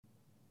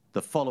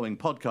The following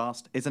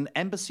podcast is an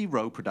Embassy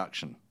Row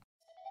production.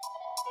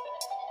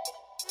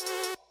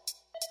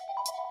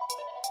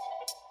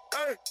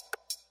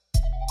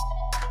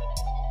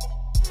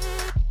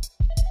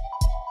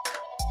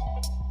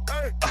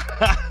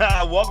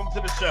 Welcome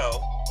to the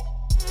show.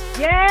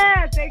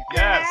 Yeah, thanks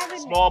for having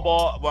me. Small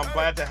ball. Well, I'm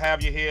glad to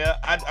have you here.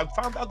 I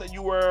found out that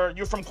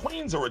you're from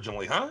Queens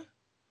originally, huh?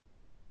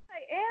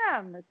 I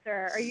am,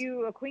 sir. Are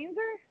you a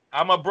Queenser?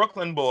 I'm a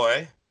Brooklyn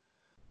boy,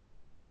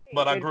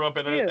 but I Good grew up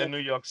for you. in New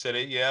York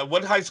City. Yeah.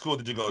 What high school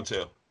did you go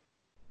to?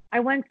 I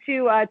went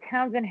to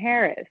Townsend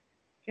Harris.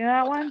 Do you know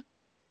that one?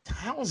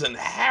 Townsend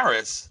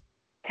Harris.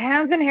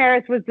 Townsend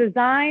Harris was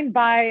designed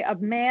by a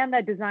man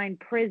that designed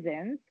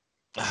prisons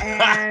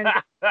and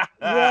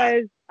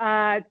was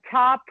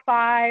top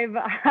 5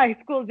 high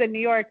schools in New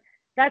York.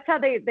 That's how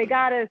they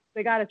got us.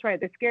 They got us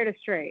right. They scared us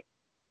straight.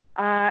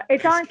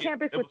 It's on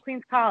campus with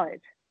Queens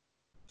College.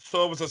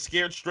 So it was a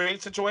scared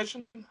straight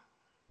situation?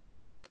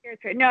 Scared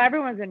straight. No,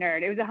 everyone's a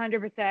nerd. It was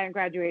 100%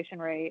 graduation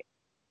rate.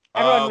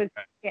 Everyone was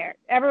scared.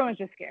 Everyone was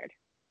just scared.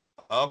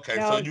 Okay,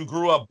 No. so you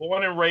grew up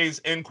born and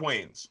raised in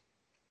Queens.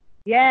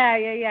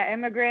 Yeah.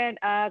 Immigrant,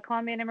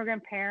 Colombian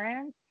immigrant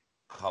parents.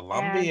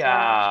 Colombia.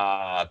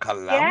 Yeah.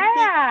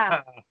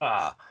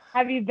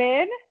 Have you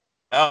been?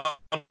 No,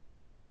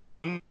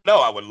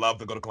 I would love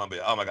to go to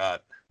Colombia. Oh my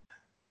God.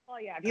 Oh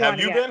yeah. Have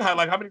you been? How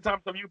many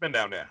times have you been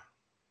down there?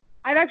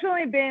 I've actually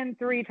only been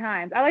 3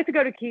 times. I like to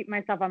go to keep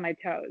myself on my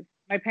toes.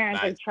 My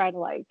parents Nice. try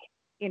to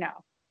you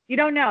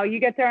don't know. You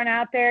get thrown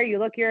out there. You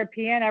look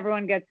European.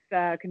 Everyone gets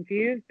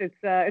confused. It's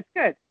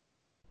good.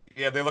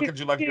 Yeah, they look at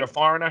you like you're a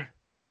foreigner.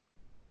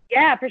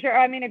 Yeah, for sure.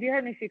 I mean, if you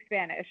heard me speak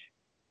Spanish,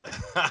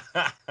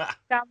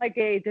 sound like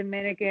a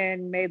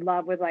Dominican made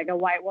love with like a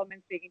white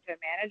woman speaking to a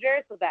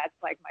manager. So that's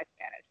like my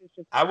Spanish. It's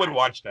just I would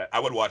watch that. I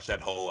would watch that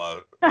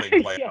whole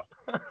thing play out.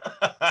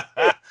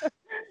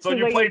 So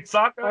you played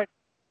soccer?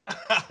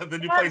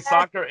 Did you play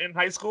soccer in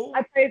high school?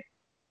 I played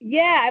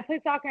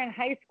soccer in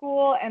high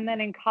school and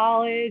then in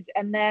college,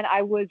 and then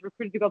I was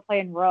recruited to go play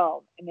in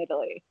Rome in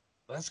Italy.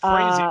 That's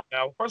crazy.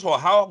 Now, first of all,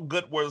 how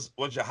good was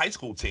your high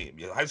school team?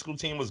 Your high school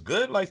team was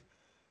good?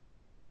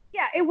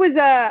 Yeah, it was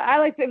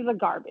it was a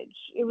garbage.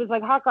 It was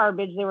like hot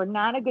garbage. They were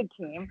not a good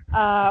team.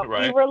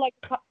 Right.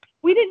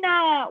 We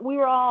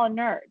were all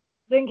nerds.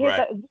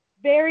 Right.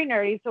 Very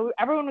nerdy. So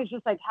everyone was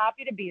just like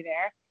happy to be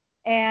there.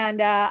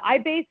 And I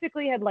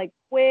basically had like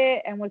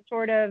quit and was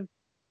sort of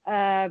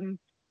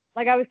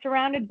I was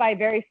surrounded by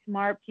very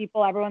smart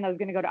people, everyone that was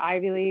going to go to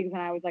Ivy Leagues,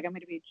 and I was like, I'm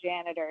going to be a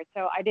janitor.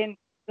 So I didn't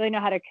really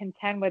know how to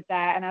contend with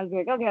that. And I was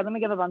like, okay, let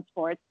me give up on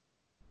sports.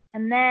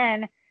 And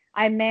then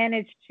I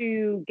managed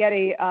to get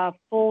a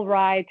full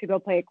ride to go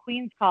play at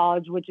Queens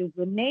College, which is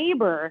the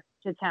neighbor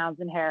to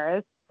Townsend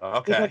Harris.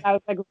 Okay. Because I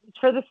was like, reach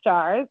for the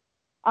stars.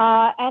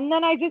 And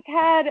then I just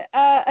had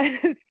an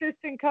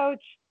assistant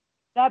coach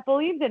that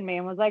believed in me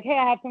and was like, hey,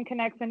 I have some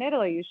connects in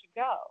Italy. You should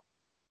go.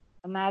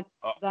 And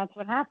that's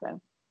what happened.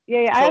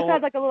 Yeah. I also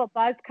had like a little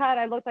buzz cut.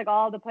 I looked like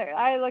all the players.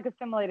 I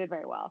assimilated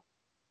very well.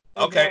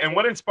 Okay. And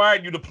what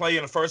inspired you to play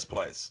in the first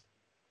place?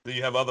 Do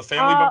you have other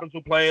family members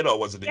who played, or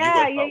was it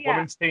the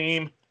women's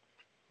team?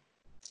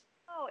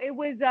 Oh, it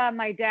was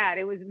my dad.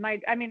 It was my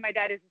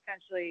dad is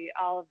essentially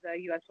all of the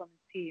U.S. women's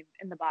team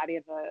in the body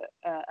of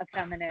a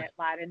effeminate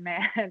Latin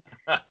man.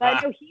 But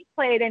I know he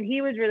played and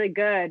he was really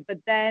good, but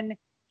then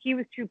he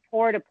was too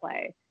poor to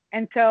play.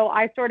 And so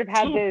I sort of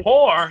had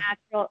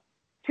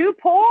too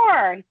poor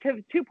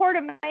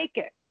to make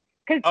it.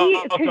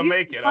 To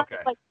make it, okay.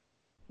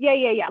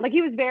 Yeah. Like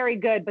he was very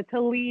good, but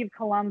to leave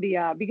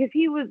Colombia because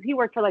he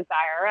worked for like the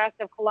IRS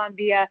of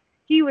Colombia.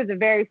 He was he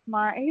was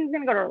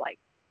going to go to like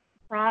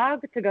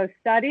Prague to go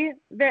study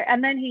there,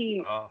 and then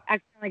he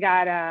accidentally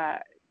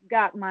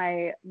got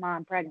my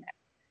mom pregnant.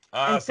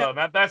 So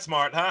not that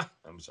smart, huh?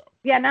 I'm sorry.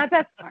 Yeah, not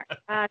that smart.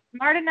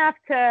 Smart enough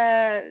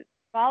to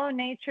follow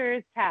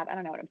nature's path. I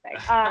don't know what I'm saying.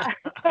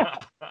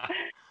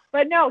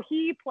 But no,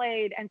 he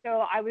played, and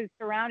so I was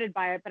surrounded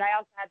by it. But I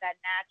also had that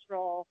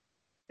natural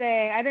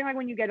thing. I think like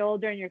when you get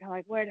older and you're kind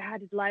of like, how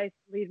did life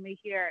lead me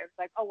here? It was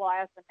like, oh well, I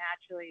also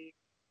naturally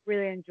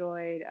really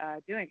enjoyed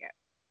doing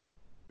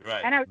it.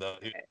 Right.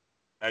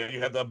 And you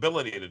have the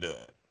ability to do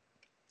it.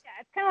 Yeah,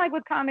 it's kind of like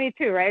with comedy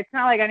too, right? It's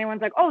not like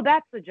anyone's like, oh,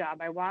 that's the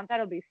job I want.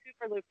 That'll be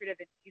super lucrative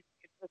and easy.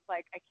 It's just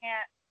like I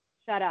can't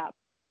shut up,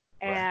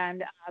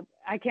 and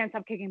I can't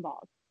stop kicking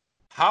balls.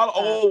 How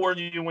old were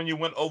you when you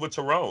went over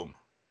to Rome?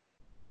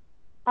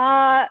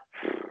 I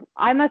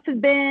must have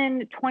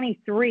been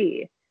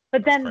 23.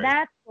 But then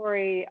that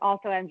story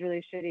also ends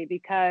really shitty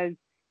because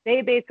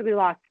they basically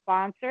lost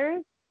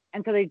sponsors,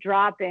 and so they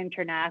dropped the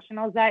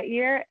internationals that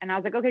year. And I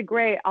was like, okay,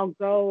 great, I'll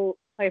go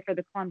play for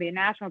the Colombian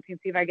national team,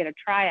 see if I get a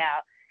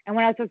tryout. And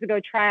when I was supposed to go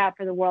try out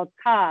for the World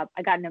Cup,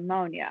 I got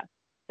pneumonia.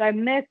 So I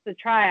missed the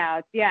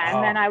tryouts. Yeah.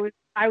 And then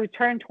I would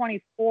turn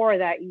 24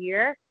 that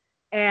year.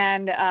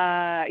 And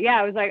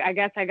I was like, I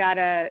guess I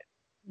gotta,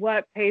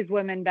 what pays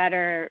women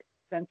better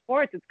than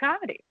sports? It's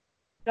comedy.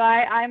 So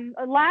I'm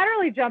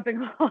laterally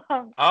jumping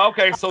off.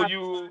 Okay. So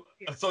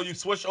you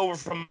switched over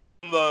from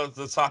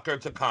the soccer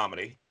to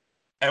comedy.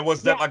 And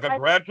was that like a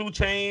gradual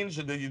change?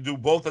 Did you do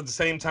both at the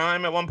same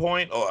time at one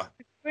point, or?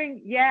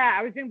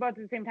 I was doing both at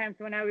the same time.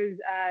 So when I was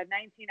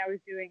 19, I was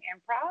doing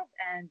improv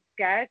and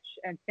sketch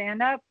and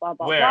stand-up, blah,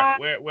 blah, blah.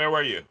 Where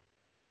were you?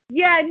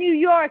 Yeah, New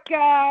York.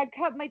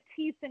 Cut my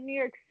teeth in New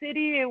York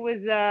City. It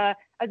was I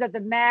was at the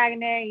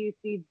Magnet,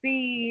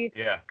 UCB.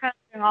 Yeah. Kind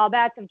of doing all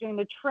that stuff, doing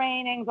the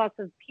trainings, lots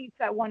of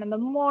pizza at 1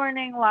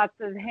 a.m, lots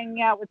of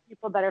hanging out with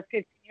people that are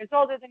 15 years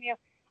older than you.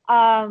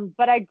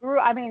 But I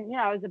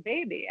was a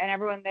baby, and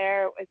everyone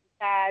there was a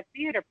sad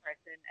theater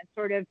person, and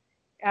sort of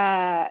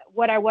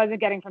what I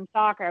wasn't getting from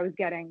soccer, I was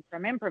getting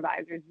from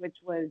improvisers, which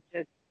was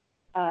just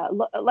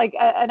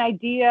an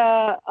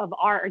idea of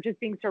art or just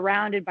being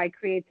surrounded by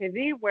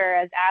creativity,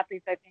 whereas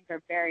athletes, I think,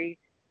 are very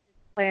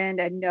disciplined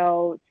and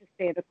know to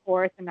stay the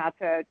course and not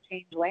to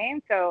change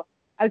lanes. So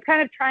I was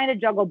kind of trying to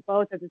juggle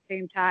both at the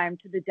same time,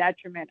 to the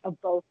detriment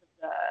of both of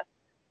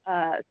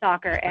the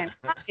soccer and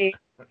comedy.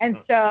 And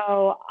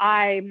so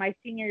my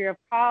senior year of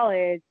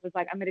college was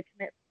like, I'm going to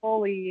commit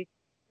fully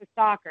to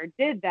soccer.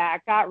 Did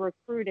that, got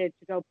recruited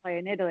to go play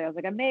in Italy. I was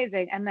like,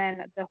 amazing. And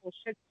then the whole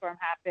shitstorm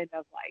happened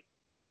of like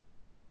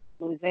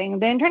losing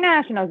the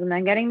internationals and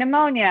then getting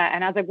pneumonia.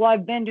 And I was like, well,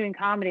 I've been doing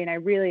comedy and I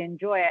really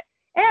enjoy it.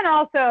 And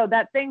also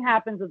that thing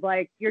happens with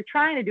like, you're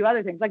trying to do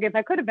other things. Like if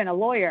I could have been a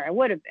lawyer, I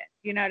would have been,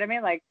 you know what I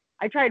mean? Like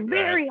I tried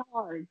very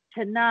hard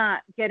to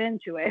not get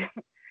into it.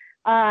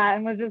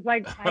 And was just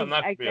like,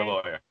 not to be a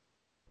lawyer.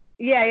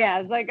 Yeah.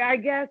 It's like, I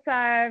guess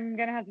I'm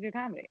going to have to do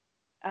comedy.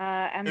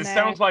 And it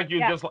sounds like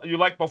you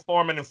like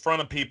performing in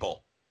front of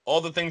people. All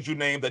the things you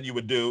named that you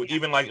would do,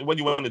 even like what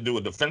you want to do,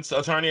 a defense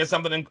attorney or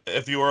something,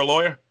 if you were a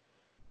lawyer?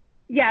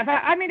 Yeah, if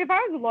I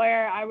was a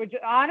lawyer, I would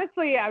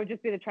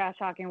just be the trash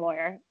talking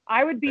lawyer.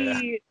 I would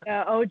be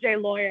the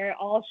OJ lawyer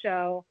all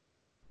show,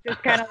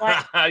 just kind of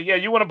like. Yeah,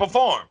 you want to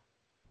perform.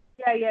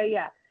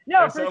 Yeah.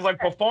 No, it sounds like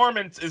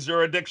performance is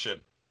your addiction.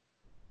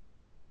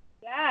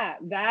 Yeah,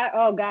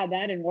 oh God,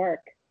 that didn't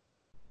work.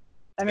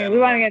 I mean, we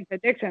want to get into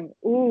addiction.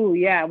 Ooh,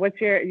 yeah. What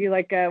do you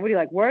like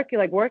work? You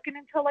like working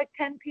until like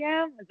 10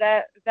 p.m.? Is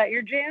that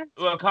your jam?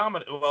 Well,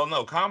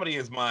 comedy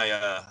is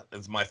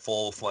my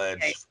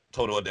full-fledged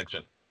total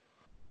addiction.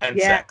 And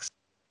sex.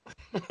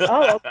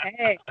 Oh,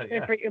 okay.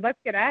 Yeah. Let's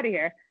get out of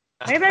here.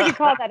 Maybe I could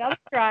call that other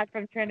Rod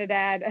from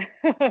Trinidad.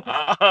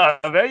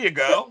 There you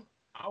go.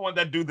 I want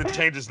that dude to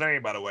change his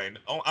name, by the way.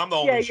 I'm the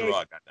only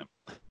Sherrod.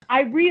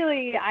 I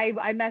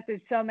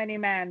messaged so many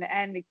men,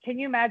 and can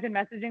you imagine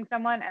messaging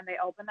someone and they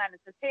open that and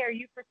it says, "Hey, are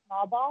you for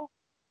small ball?"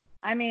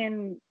 I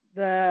mean,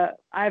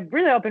 I've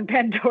really opened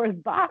Pandora's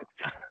box.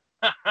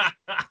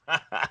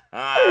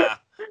 That's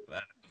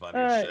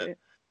funny shit.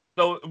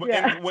 So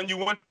when you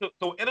went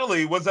to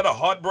Italy, was that a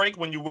heartbreak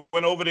when you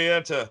went over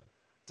there to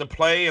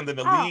play, and then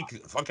the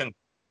league fucking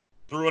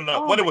threw in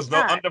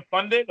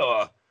underfunded,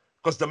 or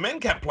because the men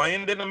kept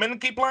playing? Didn't the men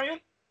keep playing?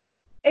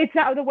 It's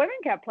the women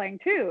kept playing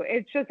too.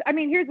 It's just, I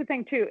mean, here's the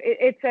thing too.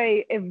 It's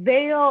a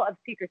veil of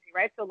secrecy,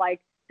 right? So like,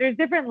 there's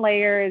different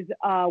layers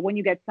when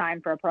you get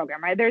signed for a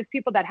program, right? There's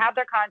people that have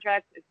their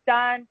contracts, it's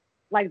done.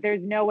 Like,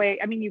 there's no way.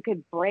 I mean, you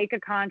could break a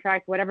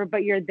contract, whatever,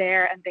 but you're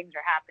there and things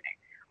are happening.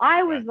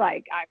 I was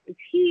I was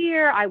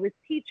here. I was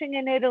teaching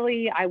in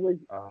Italy. I was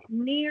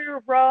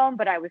near Rome,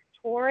 but I was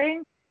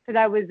touring because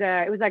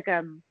it was like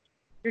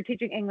you're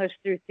teaching English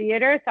through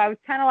theater. So I was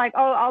kind of like,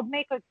 oh, I'll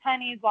make those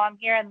pennies while I'm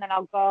here, and then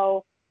I'll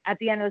go at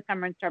the end of the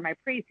summer and start my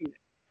preseason.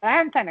 But I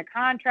haven't signed a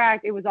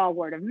contract. It was all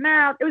word of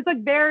mouth. It was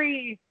like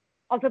very,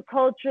 also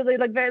culturally,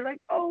 like very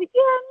like, oh yeah,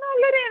 no,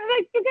 get in,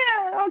 like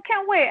yeah, oh,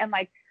 can't wait. And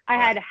like I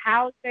had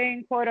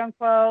housing, quote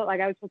unquote,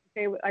 like I was supposed to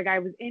say, like I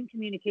was in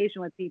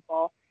communication with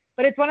people.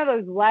 But it's one of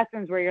those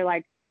lessons where you're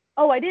like,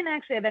 oh, I didn't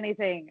actually have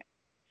anything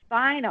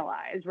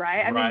finalized,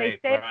 right? I mean, they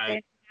say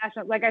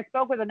international. Like I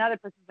spoke with another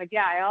person, like,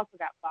 yeah, I also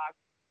got fucked,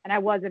 and I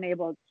wasn't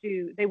able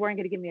to. They weren't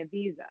going to give me a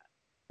visa.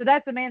 So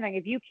that's the main thing.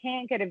 If you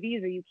can't get a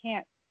visa, you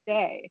can't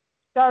stay.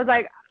 So I was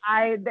like,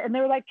 and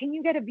they were like, can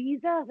you get a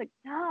visa? I was like,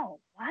 no,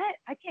 what?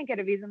 I can't get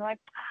a visa. And they're like,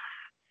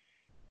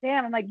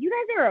 damn. I'm like, you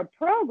guys are a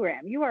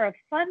program. You are a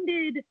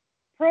funded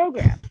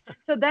program.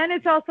 So then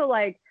it's also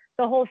like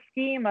the whole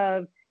scheme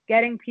of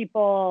getting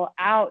people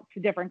out to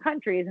different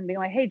countries and being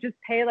like, hey, just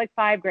pay like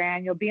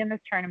 $5,000. You'll be in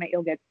this tournament.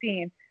 You'll get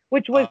seen,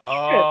 which was true.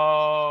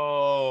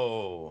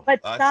 Oh,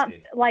 but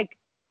like,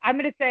 I'm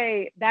going to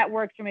say that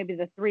works for maybe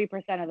the 3%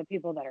 of the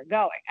people that are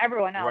going.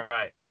 Everyone else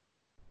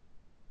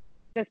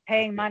just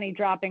paying money,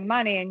 dropping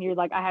money, and you're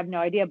like, I have no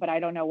idea, but I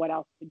don't know what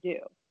else to do.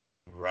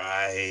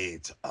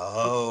 Right.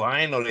 Oh, I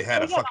didn't know they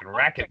had a fucking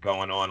racket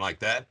going on like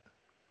that.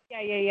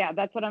 Yeah.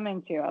 That's what I'm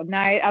into.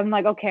 I'm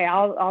like, okay,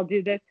 I'll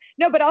do this.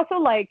 No, but also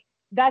like,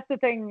 that's the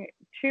thing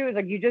too, is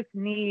like, you just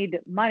need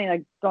money.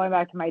 Like going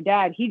back to my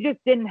dad, he just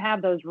didn't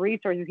have those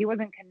resources. He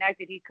wasn't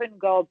connected. He couldn't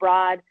go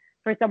abroad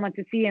for someone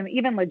to see him,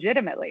 even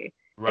legitimately.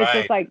 Right. It's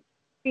just like,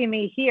 see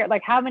me here.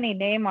 Like, how many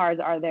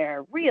Neymars are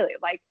there really?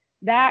 Like,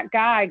 that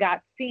guy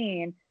got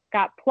seen,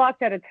 got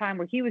plucked at a time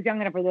where he was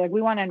young enough where they're like,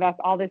 we want to invest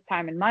all this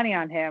time and money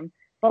on him.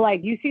 But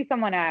like, you see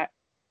someone at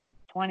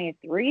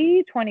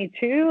 23,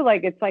 22,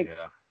 like, it's like,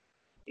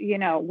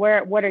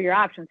 what are your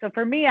options? So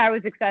for me, I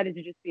was excited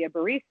to just be a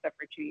barista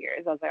for 2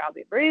 years. I was like, I'll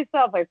be a barista,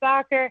 I'll play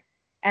soccer.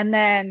 And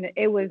then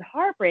it was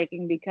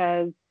heartbreaking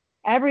because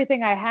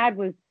everything I had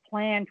was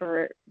planned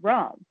for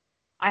Rome.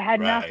 I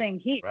had nothing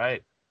here.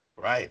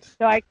 Right.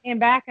 So I came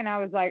back and I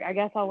was like, I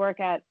guess I'll work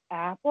at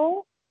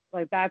Apple.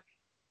 Like, that's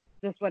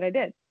just what I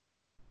did.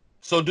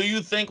 So do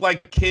you think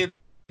like kids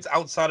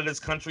outside of this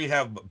country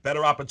have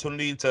better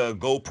opportunity to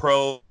go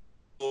pro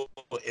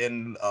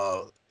in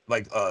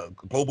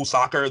global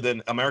soccer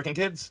than American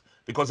kids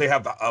because they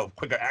have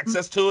quicker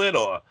access to it,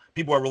 or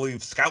people are really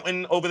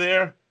scouting over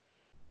there?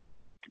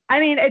 I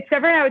mean, it's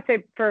different, I would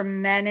say, for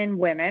men and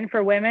women.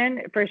 For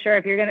women, for sure,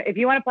 if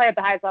you want to play at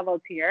the highest level,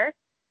 it's here.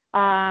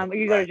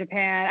 You go to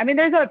Japan. I mean,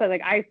 there's other places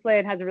like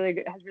Iceland has really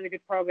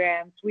good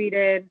program,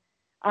 Sweden.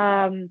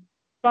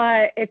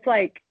 But it's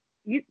like,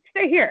 you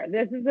stay here.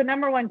 This is the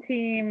number one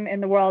team in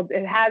the world.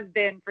 It has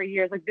been for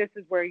years. Like, this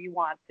is where you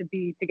want to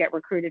be to get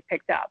recruited,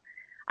 picked up.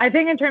 I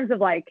think in terms of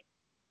like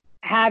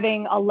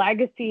having a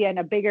legacy and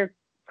a bigger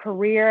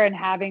career and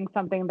having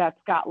something that's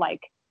got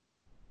like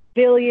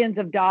billions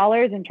of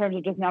dollars in terms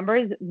of just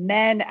numbers,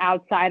 men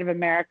outside of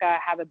America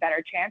have a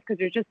better chance because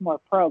there's just more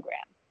programs.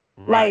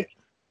 Right. Like,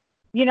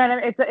 you know what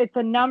I mean? It's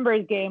a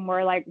numbers game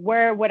where like,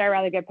 where would I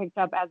rather get picked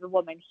up as a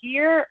woman,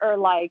 here or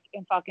like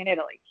in fucking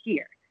Italy?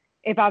 Here.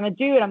 If I'm a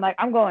dude, I'm like,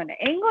 I'm going to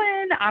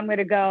England. I'm going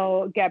to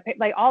go get picked.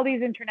 Like all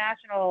these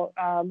international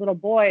little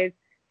boys,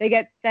 they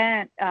get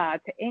sent to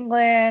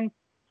England,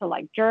 to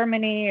like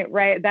Germany,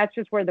 right? That's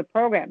just where the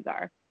programs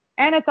are.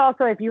 And it's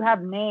also, if you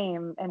have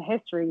name and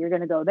history, you're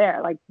going to go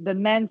there. Like the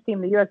men's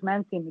team, the U.S.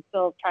 men's team is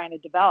still trying to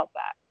develop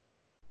that.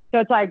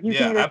 So it's like you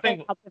can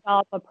either help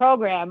develop a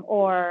program,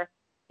 or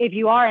if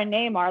you are a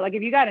Neymar, like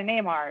if you got a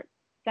Neymar,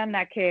 send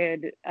that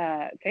kid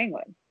to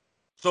England.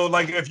 So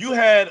like if you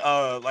had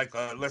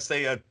let's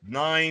say a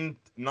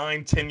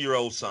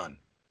 10-year-old son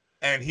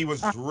and he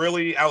was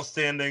really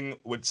outstanding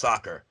with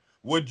soccer,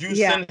 would you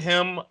send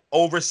him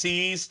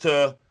overseas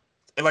to,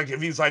 like,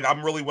 if he's like,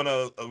 I'm really want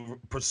to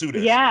pursue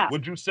this,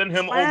 would you send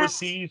him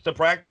overseas to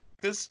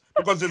practice?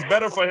 Because it's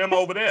better for him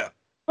over there.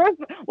 First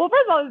of all,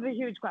 this is a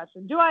huge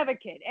question. Do I have a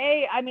kid?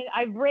 I mean,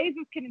 I've raised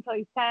this kid until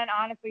he's 10.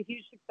 Honestly,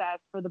 huge success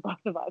for the both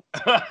of us.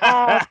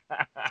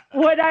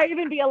 Would I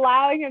even be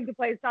allowing him to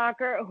play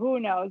soccer? Who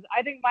knows?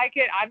 I think my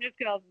kid, I'm just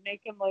going to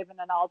make him live in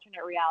an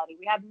alternate reality.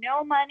 We have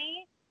no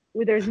money.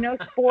 There's no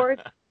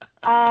sports.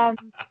 That's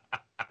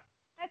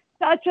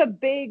such a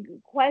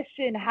big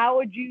question. How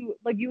would you,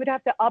 like, you'd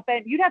have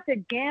to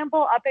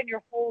gamble upend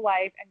your whole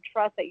life and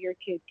trust that your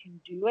kid can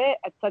do it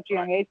at such a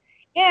young age.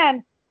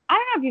 And I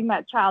don't know if you've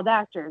met child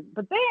actors,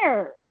 but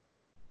they're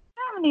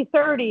 70,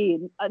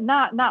 30,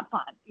 not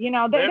fun. You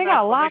know, they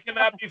got a lot. They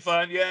cannot be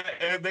fun. Yeah,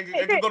 and they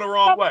can go the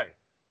wrong way.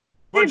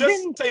 But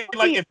just say,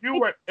 like, if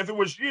it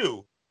was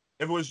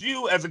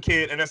you as a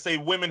kid, and let's say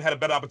women had a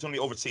better opportunity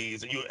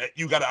overseas, and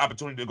you got an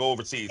opportunity to go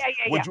overseas,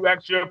 would you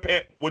ask your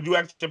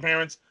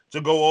parents to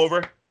go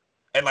over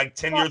at like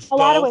 10 years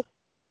old?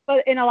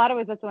 But in a lot of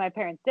ways, that's what my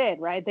parents did,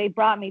 right? They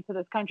brought me to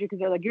this country because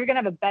they're like, you're going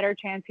to have a better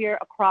chance here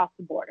across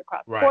the board,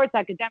 across sports,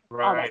 academics,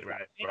 all that.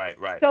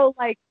 Right. So,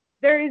 like,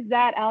 there is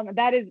that element.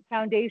 That is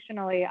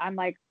foundationally, I'm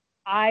like,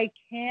 I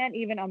can't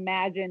even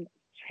imagine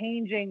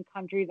changing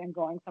countries and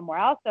going somewhere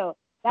else. So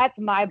that's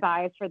my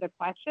bias for the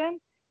question.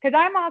 Because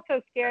I'm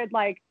also scared,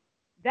 like,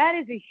 that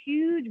is a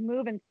huge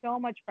move and so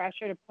much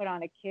pressure to put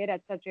on a kid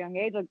at such a young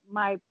age. Like,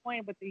 my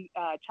point with the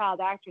child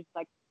actors,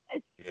 like,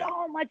 it's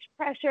so much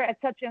pressure at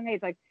such a young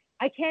age. Like,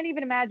 I can't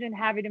even imagine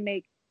having to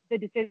make the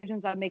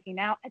decisions I'm making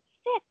now at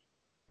 6.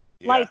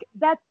 Yeah. Like,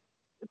 that's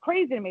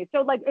crazy to me.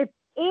 So, like, if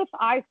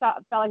I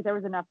felt like there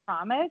was enough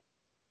promise,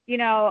 you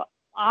know,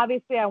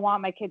 obviously I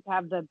want my kid to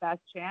have the best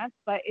chance,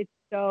 but it's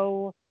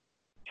so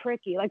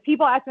tricky. Like,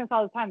 people ask me this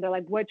all the time. They're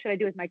like, what should I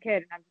do with my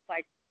kid? And I'm just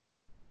like,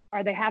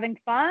 are they having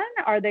fun?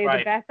 Are they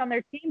the best on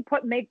their team?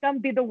 Make them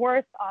be the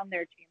worst on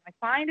their team. Like,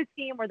 find a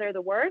team where they're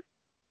the worst,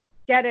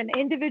 get an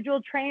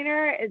individual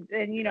trainer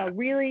and you know,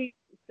 really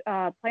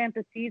plant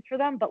the seeds for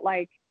them. But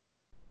like,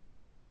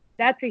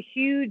 that's a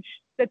huge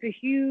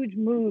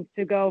move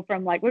to go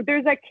from, like,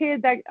 there's that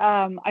kid that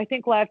I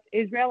think left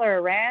Israel or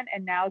Iran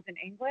and now is in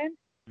England.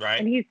 Right.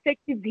 And he's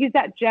 6. He's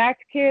that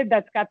jacked kid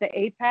that's got the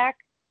 8-pack.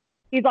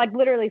 He's like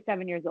literally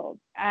 7 years old.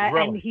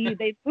 And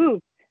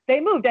they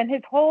moved. And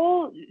his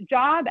whole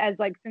job as,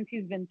 like, since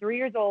he's been 3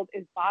 years old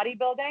is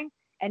bodybuilding.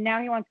 And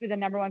now he wants to be the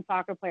number 1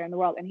 soccer player in the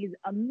world. And he's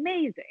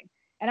amazing.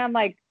 And I'm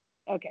like,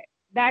 okay,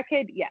 that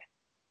kid, yes.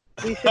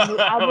 We should move.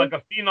 Like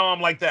a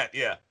phenom like that,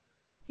 yeah.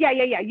 Yeah.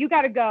 You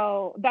got to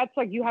go. That's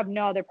like, you have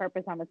no other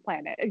purpose on this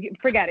planet.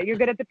 Forget it. You're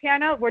good at the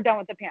piano. We're done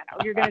with the piano.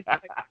 You're going to,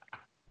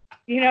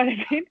 you know what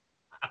I mean?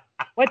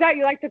 What's that?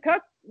 You like to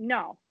cook?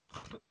 No.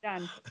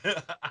 Done.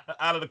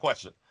 Out of the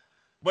question.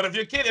 But if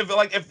your kid,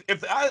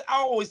 if I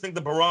always think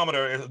the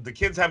barometer is the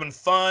kid's having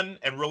fun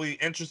and really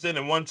interested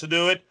and want to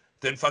do it,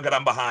 then fuck it,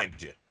 I'm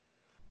behind you.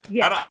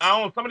 Yeah. I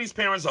don't know. Some of these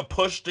parents are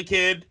push the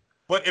kid.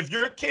 But if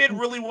your kid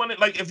really wanted,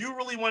 like, if you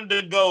really wanted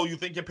to go, you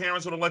think your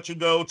parents would have let you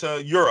go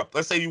to Europe?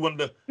 Let's say you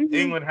wanted to,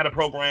 England had a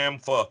program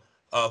for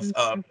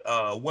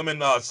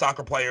women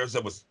soccer players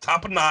that was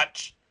top of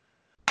notch.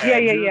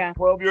 And you're yeah.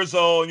 12 years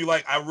old, and you're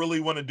like, I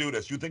really want to do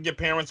this. You think your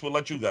parents would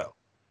let you go?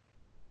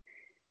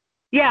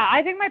 Yeah,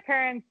 I think my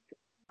parents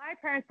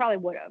probably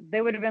would have.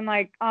 They would have been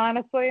like,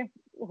 honestly,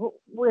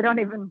 we don't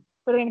even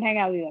hang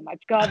out with you that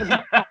much. Go have a good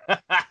time.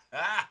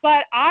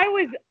 But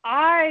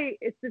I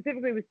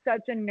specifically was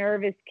such a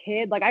nervous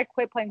kid. Like, I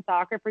quit playing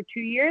soccer for 2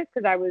 years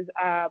because I was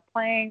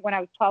playing when I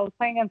was 12. I was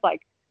playing against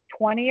like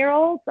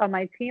 20-year-olds on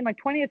my team, like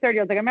 20 or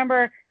 30-year-olds. Like, I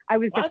remember I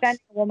was defending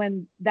a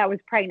woman that was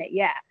pregnant.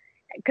 Yeah,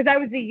 because I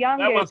was the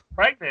youngest. That was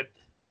pregnant.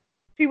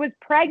 She was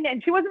pregnant,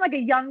 and she wasn't like a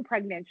young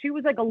pregnant. She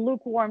was like a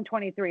lukewarm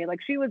 23. Like,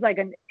 she was like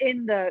she was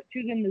in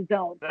the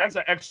zone. That's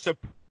an extra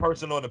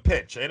person on the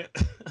pitch, ain't it?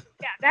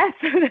 Yeah, that's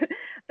an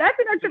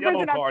extra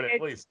person on the pitch.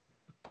 At least.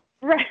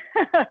 Right.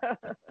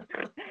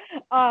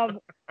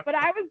 But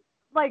I was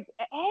like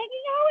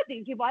hanging out with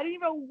these people. I didn't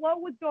even know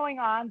what was going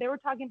on. They were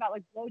talking about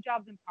like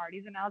blowjobs and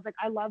parties, and I was like,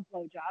 I love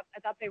blowjobs. I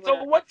thought they were.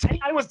 So what team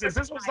was this?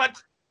 This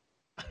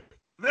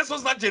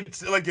was not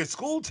your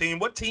school team.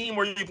 What team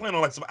were you playing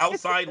on? Like some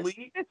outside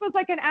league? This was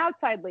like an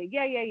outside league.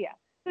 Yeah.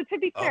 So to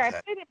be fair, I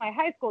played in my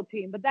high school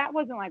team, but that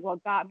wasn't like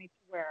what got me to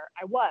where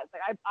I was.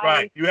 Like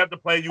right. You have to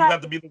play. You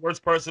have to be the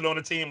worst person on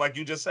the team, like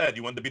you just said.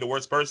 You wanted to be the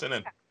worst person,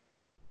 and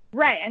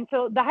right. And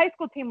so the high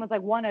school team was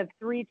like one of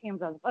 3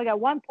 teams. Like at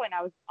one point,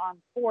 I was on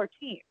 4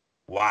 teams.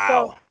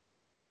 Wow.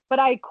 But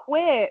I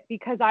quit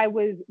because I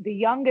was the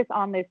youngest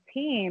on this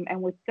team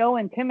and was so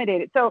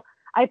intimidated. So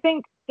I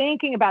think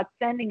thinking about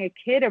sending a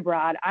kid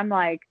abroad, I'm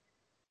like,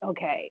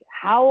 okay,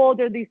 how old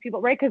are these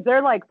people, right? Because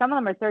they're like, some of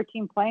them are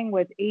 13 playing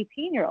with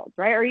 18-year-olds,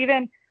 right? Or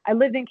even, I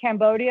lived in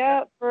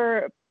Cambodia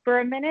for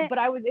a minute, but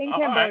I was in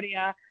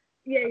Cambodia.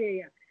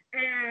 Right. Yeah.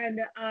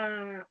 And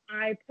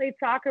I played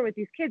soccer with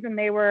these kids, and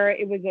it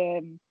was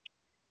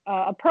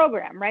a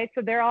program, right?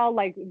 So they're all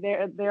like,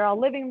 they're all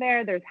living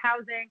there. There's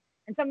housing,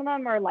 and some of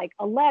them are like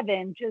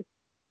 11, just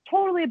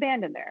totally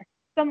abandoned there.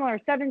 Some are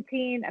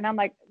 17, and I'm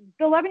like,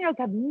 the 11-year-olds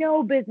have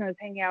no business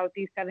hanging out with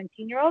these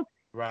 17-year-olds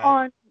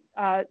on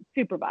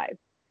supervised.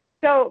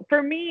 So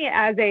for me,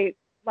 as a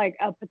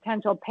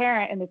potential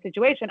parent in the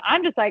situation,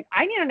 I'm just like,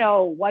 I need to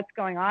know what's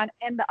going on.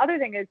 And the other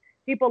thing is,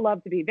 people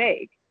love to be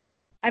vague.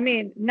 I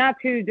mean, not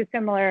too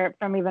dissimilar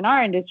from even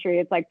our industry.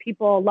 It's like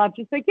people love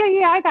just like,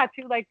 yeah, I got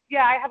you. Like,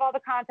 yeah, I have all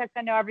the context.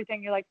 I know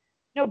everything. You're like,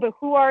 no, but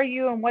who are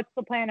you and what's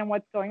the plan and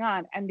what's going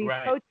on? And these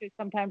coaches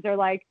sometimes are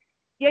like,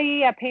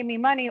 yeah, pay me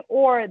money.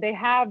 Or they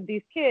have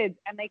these kids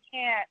and they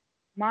can't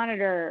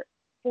monitor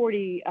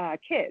 40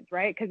 kids,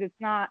 right? Because it's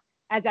not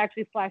as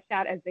actually fleshed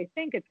out as they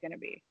think it's going to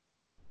be.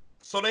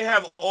 So they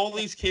have all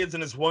these kids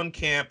in this one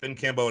camp in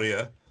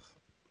Cambodia.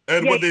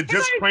 And when they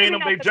just train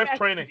them, they just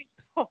training.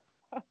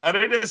 Are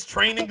they just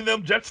training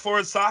them just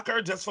for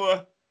soccer? Just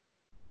for?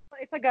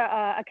 It's like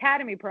a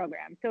academy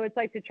program. So it's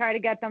like to try to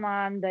get them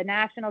on the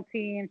national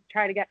teams,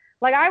 try to get,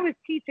 like I was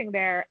teaching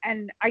there,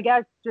 and I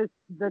guess just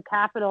the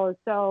capital is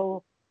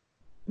so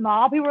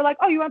small. People were like,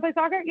 oh, you want to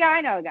play soccer? Yeah,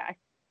 I know a guy.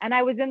 And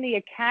I was in the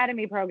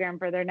academy program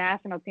for their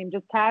national team,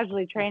 just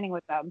casually training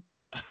with them.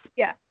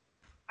 Yeah.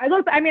 I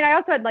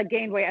also had like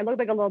gained weight. I looked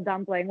like a little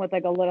dumpling with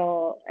like a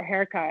little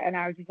haircut. And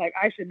I was just like,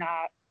 I should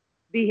not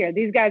be here.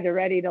 These guys are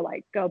ready to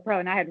like go pro.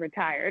 And I had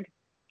retired.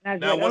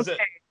 And I was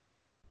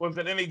was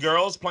it any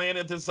girls playing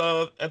at this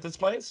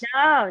place?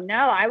 No.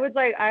 I was.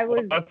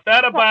 What's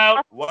that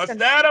about?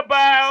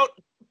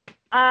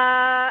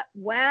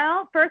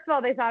 Well, first of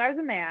all, they thought I was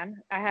a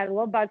man. I had a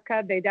little buzz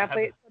cut. They thought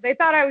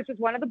I was just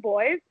one of the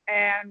boys.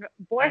 And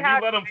you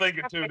let them think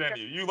it too, didn't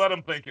you? You let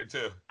them think it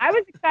too. I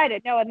was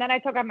excited. No, and then I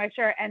took off my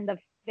shirt, and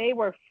they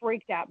were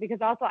freaked out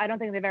because also I don't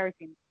think they've ever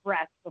seen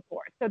breasts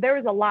before. So there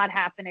was a lot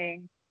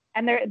happening,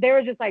 and they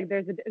were just like,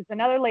 there's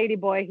another lady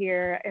boy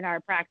here in our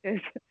practice.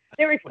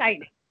 They were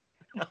excited.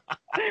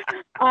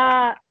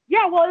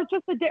 Yeah, well, it's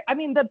just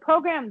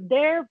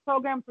their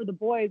program for the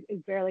boys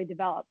is barely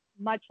developed,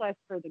 much less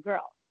for the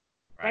girls,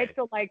 right?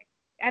 So like,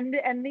 and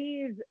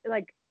these,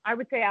 like, I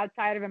would say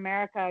outside of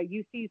America,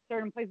 you see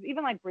certain places,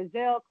 even like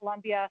Brazil,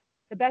 Colombia,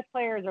 the best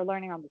players are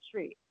learning on the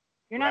street.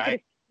 You're not going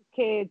to see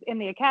kids in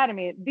the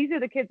academy. These are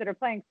the kids that are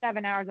playing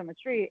 7 hours on the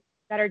street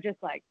that are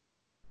just like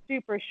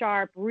super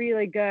sharp,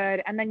 really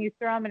good, and then you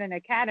throw them in an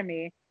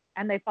academy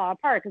and they fall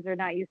apart because they're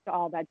not used to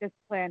all that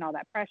discipline, all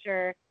that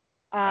pressure.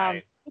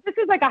 This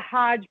is like a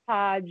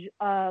hodgepodge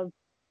of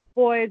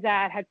boys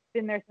that had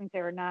been there since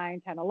they were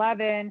 9, 10,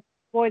 11,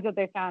 boys that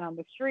they found on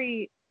the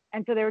street.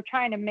 And so they were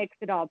trying to mix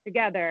it all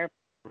together.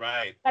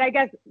 Right. But I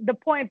guess the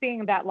point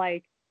being that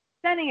like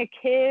sending a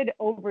kid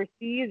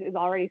overseas is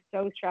already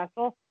so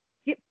stressful.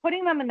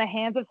 Putting them in the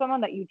hands of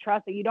someone that you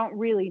trust, that you don't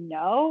really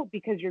know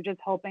because you're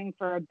just hoping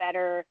for a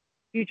better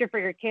future for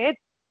your kid.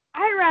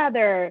 I'll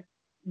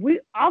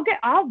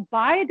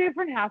buy a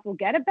different house. We'll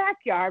get a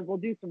backyard. We'll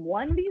do some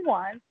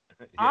 1v1.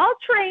 Yeah. I'll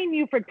train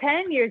you for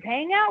 10 years.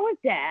 Hang out with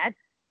dad.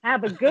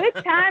 Have a good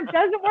time.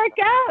 Doesn't work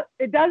out.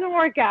 It doesn't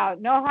work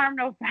out. No harm,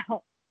 no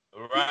foul.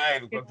 Right.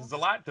 But there's a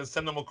lot to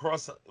send them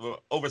across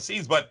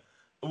overseas. But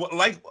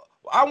like,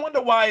 I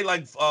wonder why,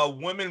 like,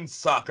 women's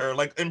soccer,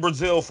 like in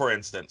Brazil, for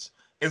instance,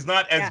 is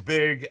not as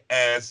big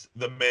as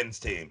the men's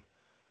team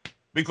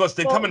because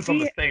they're coming from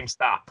the same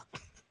stock.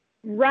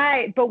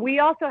 Right, but we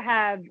also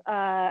have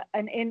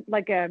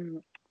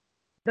the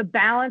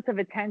balance of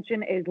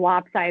attention is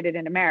lopsided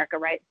in America,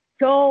 right?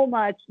 So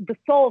much, the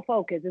sole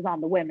focus is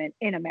on the women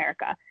in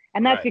America.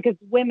 And that's because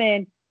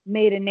women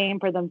made a name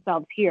for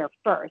themselves here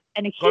first.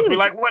 And because we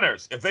like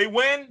winners. If they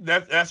win,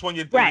 that's when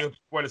your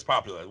sport is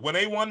popular. When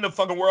they won the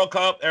fucking World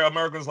Cup,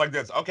 Americans like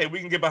this. Okay, we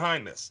can get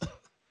behind this.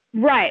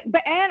 Right.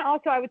 But, and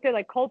also I would say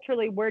like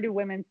culturally, where do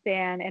women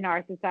stand in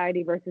our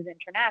society versus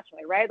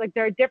internationally, right? Like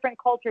there are different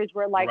cultures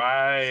where like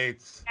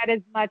not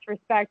as much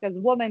respect as a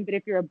woman, but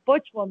if you're a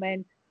butch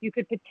woman, you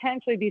could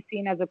potentially be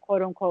seen as a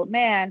quote unquote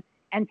man.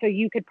 And so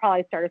you could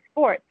probably start a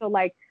sport. So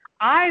like,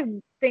 I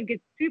think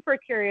it's super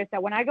curious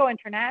that when I go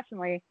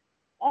internationally,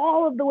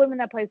 all of the women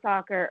that play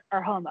soccer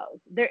are homos.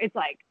 It's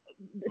like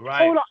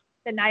total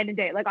the night and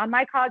day. Like on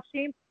my college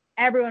team,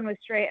 everyone was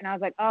straight. And I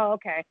was like, oh,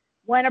 okay.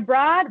 Went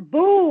abroad,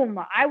 boom,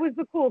 I was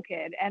the cool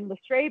kid. And the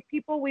straight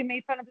people, we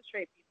made fun of the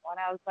straight people. And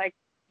I was like,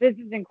 this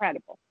is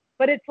incredible.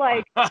 But it's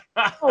like,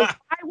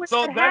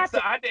 so that's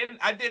I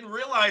didn't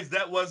realize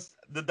that was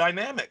the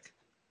dynamic.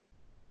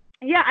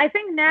 Yeah, I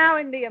think now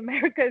in the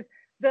Americas,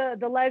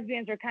 the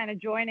lesbians are kind of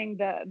joining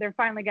they're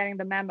finally getting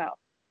the memo.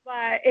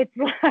 But it's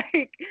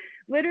like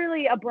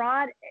literally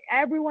abroad,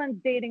 everyone's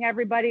dating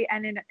everybody.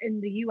 And in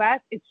the US,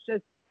 it's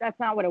just, that's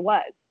not what it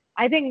was.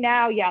 I think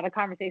now, the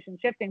conversation's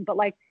shifting, but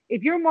like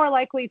if you're more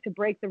likely to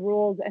break the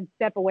rules and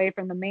step away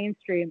from the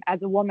mainstream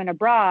as a woman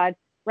abroad,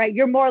 right,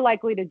 you're more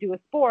likely to do a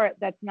sport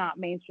that's not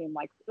mainstream,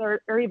 like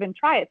or even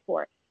try a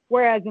sport.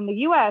 Whereas in the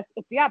US,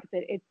 it's the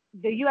opposite. It's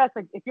the US,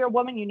 like if you're a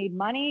woman, you need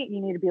money, you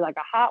need to be like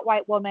a hot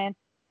white woman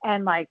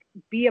and like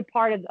be a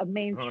part of a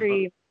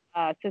mainstream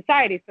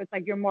society. So it's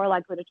like you're more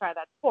likely to try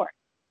that sport.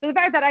 So the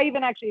fact that I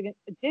even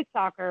did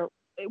soccer,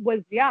 it was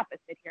the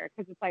opposite here,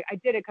 because it's like I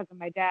did it because of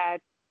my dad,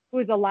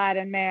 who's a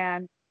Latin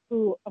man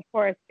who, of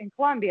course, in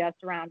Colombia,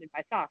 surrounded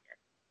by soccer.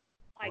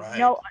 Like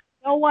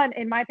no one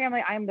in my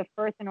family, I am the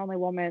first and only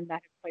woman that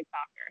has played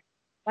soccer.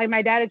 Like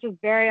my dad is just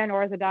very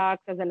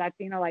unorthodox as a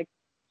Latino, like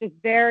just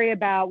very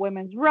about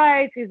women's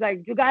rights. He's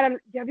like,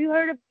 have you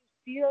heard of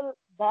Lucille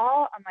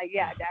Ball? I'm like,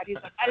 yeah, Dad. He's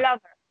like, I love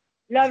her.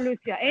 Love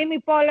Lucia. Amy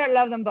Poehler,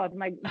 love them both. I'm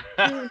like,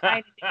 two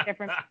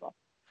different people.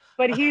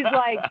 But he's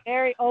like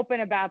very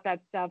open about that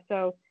stuff.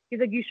 So he's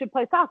like, you should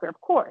play soccer.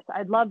 Of course.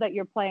 I'd love that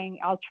you're playing.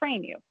 I'll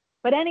train you.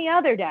 But any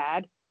other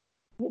dad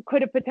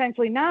could have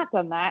potentially not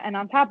done that. And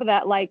on top of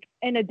that, like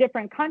in a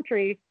different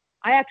country,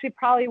 I actually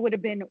probably would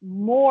have been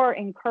more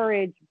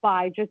encouraged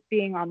by just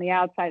being on the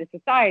outside of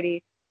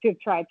society to have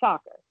tried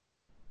soccer.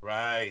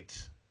 Right.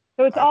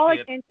 So it's all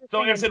like interesting.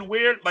 So is it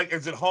weird? Like,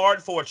 is it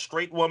hard for a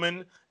straight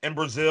woman in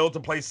Brazil to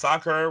play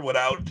soccer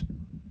without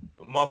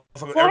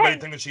everybody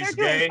thinking she's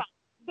gay?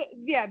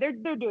 Yeah, they're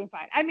doing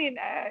fine. I mean,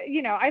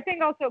 I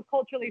think also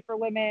culturally for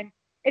women,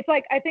 it's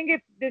like, I think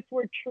if this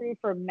were true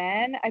for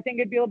men, I think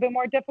it'd be a little bit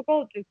more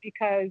difficult just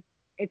because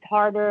it's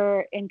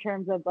harder in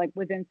terms of like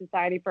within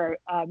society for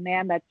a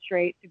man that's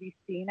straight to be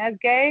seen as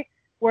gay.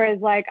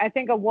 Whereas like, I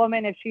think a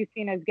woman, if she's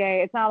seen as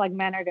gay, it's not like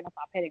men are going to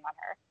stop hitting on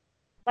her.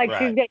 Like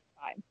she's gay,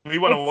 fine. We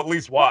want to at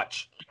least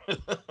watch.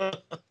 Like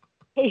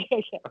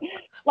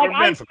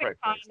I'm fine.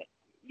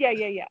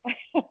 Yeah.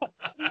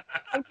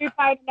 I'm fine.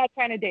 I'm not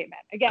trying to date men.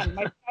 Again,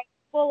 my site's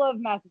full of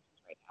messages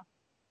right now.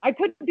 I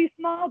could be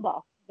small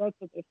ball. That's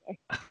what they say.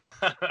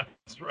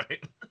 That's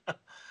right.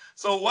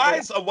 So why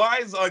is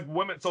like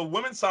women? So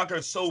women's soccer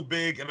is so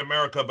big in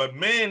America, but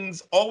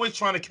men's always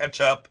trying to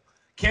catch up,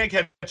 can't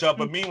catch up.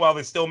 But meanwhile,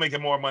 they're still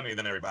making more money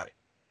than everybody.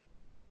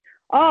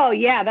 Oh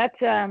yeah, that's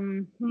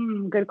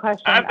good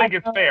question. I think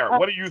it's fair.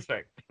 What do you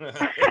think?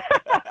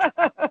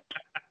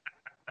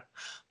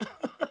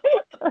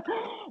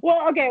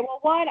 Well, okay. Well,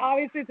 one,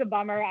 obviously it's a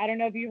bummer. I don't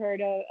know if you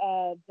heard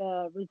of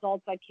the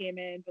results that came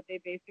in, but they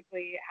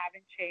basically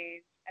haven't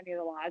changed any of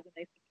the laws, and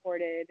they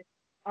supported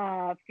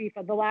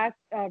FIFA. The last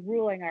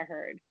ruling I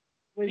heard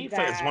was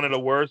FIFA is one of the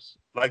worst,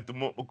 like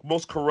the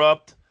most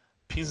corrupt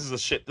pieces of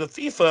shit. The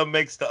FIFA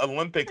makes the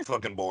Olympic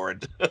fucking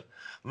board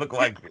look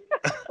like.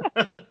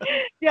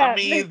 Yeah, I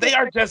mean, they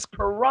are just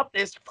corrupt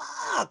as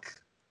fuck.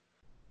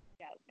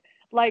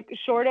 Like,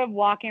 short of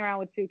walking around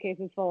with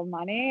suitcases full of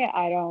money,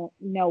 I don't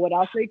know what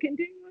else they can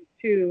do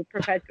to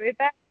perpetuate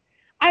that.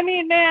 I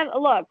mean, man,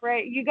 look,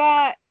 right? You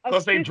got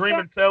because they dream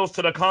themselves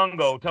to the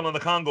Congo, telling the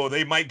Congo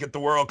they might get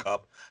the World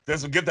Cup.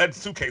 Get that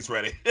suitcase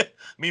ready.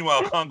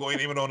 Meanwhile, Congo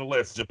ain't even on the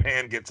list.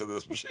 Japan gets to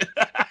this shit.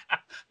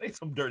 They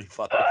some dirty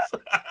fuckers.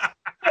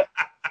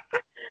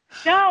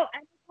 No,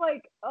 and it's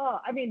like,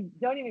 I mean,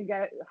 not even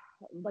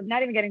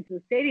getting to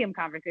the stadium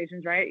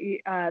conversations,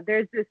 right?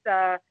 There's this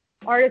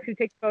artist who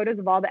takes photos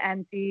of all the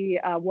empty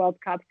World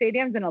Cup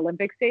stadiums and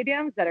Olympic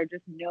stadiums that are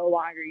just no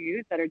longer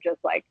used, that are just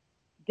like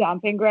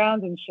dumping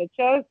grounds and shit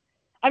shows.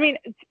 I mean,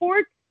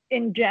 sports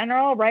in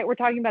general, right? We're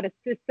talking about a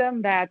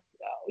system that's,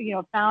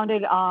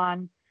 founded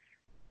on,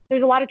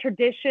 there's a lot of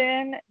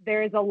tradition.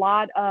 There's a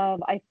lot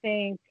of, I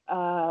think,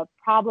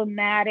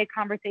 problematic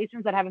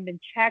conversations that haven't been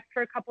checked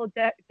for a couple of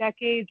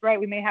decades, right?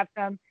 We may have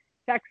some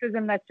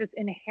sexism that's just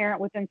inherent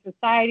within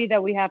society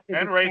that we have to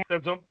and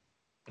racism.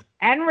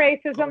 And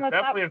racism. Let's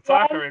definitely in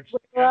not soccer.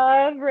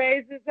 love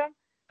racism,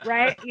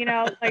 right? You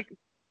know, like,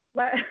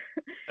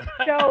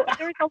 so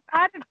there's a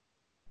lot of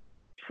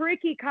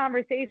tricky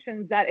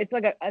conversations that it's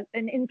like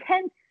an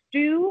intense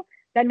stew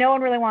that no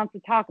one really wants to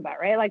talk about,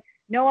 right? Like,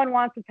 no one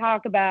wants to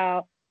talk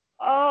about,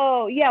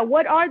 oh, yeah,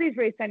 what are these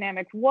race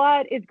dynamics?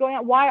 What is going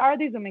on? Why are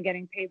these women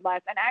getting paid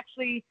less? And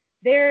actually,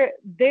 their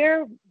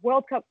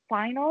World Cup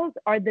finals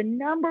are the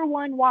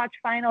 #1 watch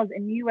finals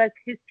in U.S.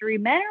 history,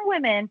 men or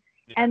women,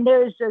 and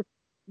there's just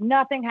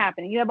nothing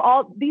happening. You have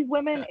all these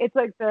women. It's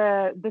like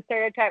the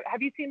stereotype.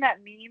 Have you seen that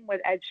meme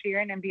with Ed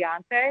Sheeran and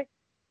Beyonce,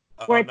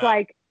 where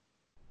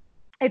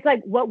it's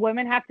like what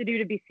women have to do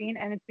to be seen,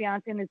 and it's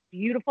Beyonce in this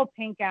beautiful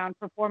pink gown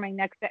performing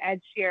next to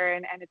Ed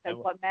Sheeran, and it says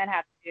what men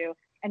have to do,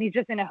 and he's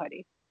just in a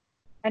hoodie,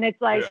 and it's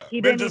like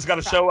he didn't. Men just got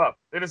to show up.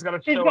 They just got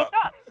to show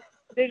up.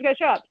 They just got to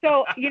show up.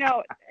 So you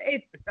know,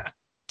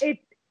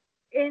 it's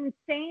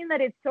insane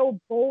that it's so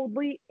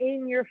boldly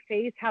in your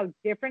face how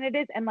different it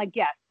is, and like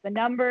yes, the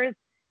numbers,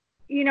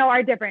 you know,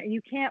 are different.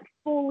 You can't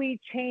fully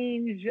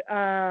change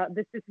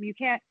the system. You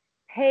can't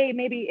pay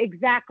maybe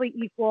exactly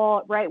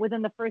equal right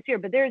within the first year,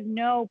 but there's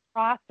no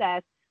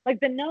process. Like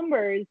the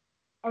numbers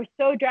are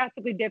so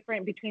drastically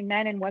different between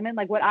men and women.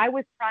 Like what I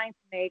was trying to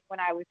make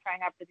when I was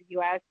trying out for the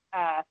U.S.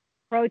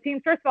 Pro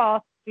teams. First of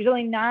all, there's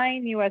only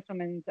 9 U.S.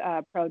 women's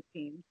pro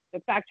teams.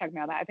 So fact check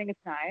me on that. I think it's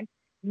 9.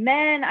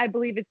 Men, I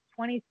believe it's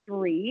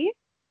 23,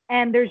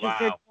 and there's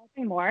there's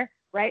nothing more.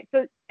 Right.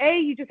 So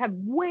you just have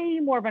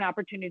way more of an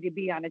opportunity to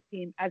be on a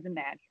team as a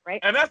man. Right.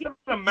 And that's in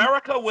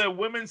America where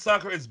women's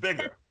soccer is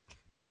bigger.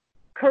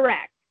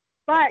 Correct.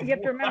 But you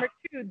have to remember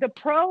too, the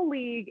pro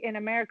league in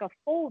America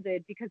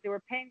folded because they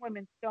were paying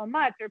women so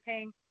much. They're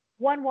paying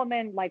one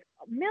woman like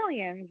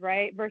millions,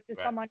 right? Versus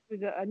someone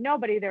who's a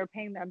nobody, they were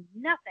paying them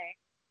nothing.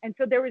 And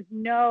so there was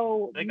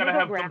no. They gotta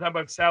have some type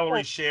of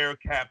salary share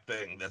cap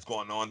thing that's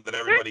going on that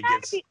everybody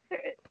gets.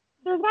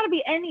 There's got to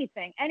be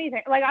anything.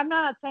 Like, I'm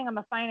not saying I'm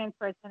a finance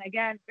person.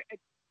 Again,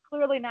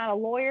 clearly not a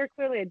lawyer,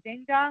 clearly a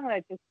ding dong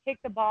that just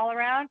kicked the ball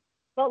around.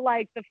 But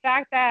like the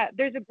fact that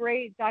there's a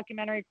great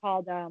documentary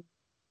called not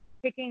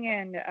Kicking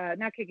and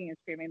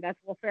Screaming. That's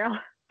Will Ferrell.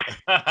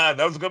 That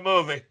was a good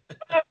movie.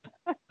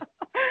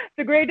 It's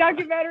a great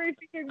documentary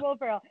featuring Will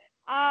Ferrell.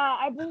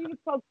 I believe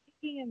it's called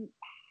Kicking and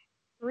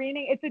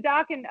Screaming. It's a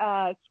doc in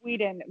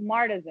Sweden.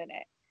 Marta's in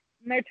it.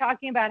 And they're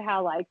talking about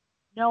how like,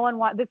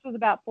 this was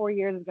about 4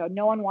 years ago,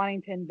 no one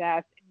wanting to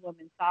invest in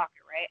women's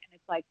soccer, right? And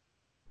it's like,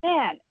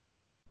 man,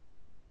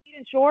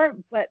 sure,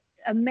 but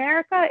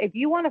America, if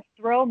you want to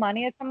throw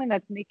money at something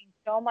that's making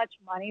so much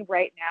money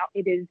right now,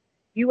 it is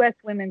U.S.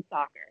 women's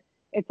soccer.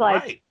 It's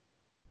like,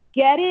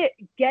 get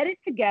it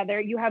together.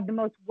 You have the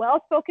most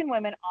well-spoken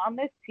women on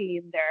this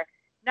team.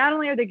 Not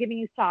only are they giving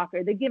you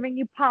soccer, they're giving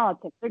you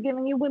politics, they're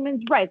giving you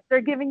women's rights,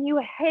 they're giving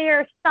you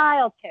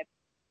hairstyle tips.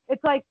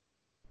 It's like,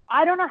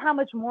 I don't know how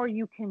much more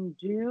you can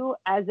do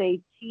as a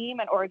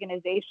team and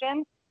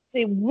organization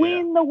to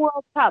win the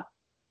World Cup.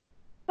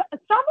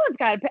 Someone's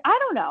got to pay. I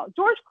don't know.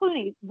 George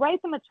Clooney,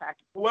 write them a check.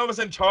 Whoever's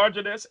in charge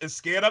of this is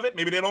scared of it.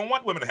 Maybe they don't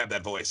want women to have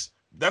that voice.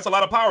 That's a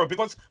lot of power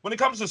because when it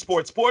comes to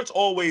sports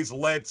always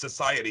led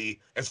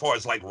society as far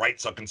as like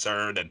rights are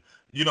concerned and,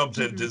 you know,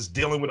 just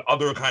dealing with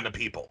other kind of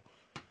people.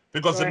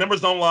 Because the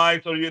numbers don't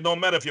lie, so it don't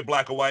matter if you're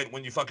black or white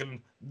when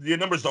your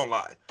numbers don't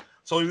lie.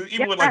 So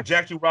even with like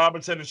Jackie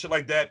Robinson and shit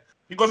like that,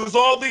 because it's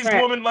all these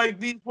women, like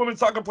these women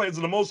soccer players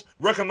are the most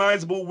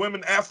recognizable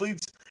women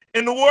athletes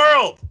in the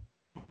world.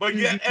 But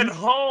yet at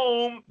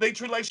home, they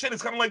treat like shit.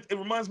 It's kind of like, it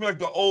reminds me like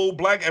the old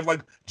black,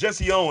 like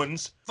Jesse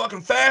Owens,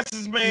 fucking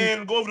fastest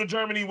man, go over to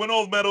Germany, win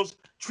all medals,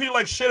 treated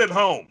like shit at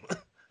home.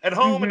 At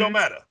home, it don't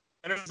matter.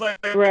 And it's like,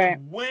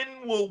 when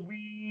will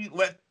we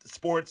let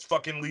sports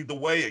fucking lead the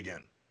way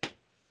again?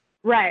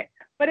 Right.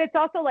 But it's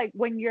also like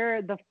when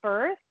you're the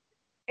first,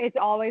 it's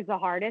always the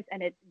hardest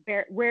and it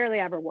rarely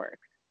ever works.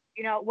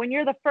 You know, when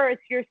you're the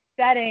first, you're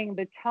setting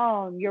the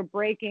tone, you're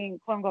breaking,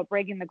 quote unquote,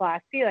 breaking the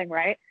glass ceiling,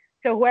 right?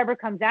 So whoever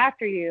comes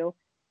after you,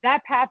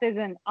 that path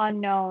isn't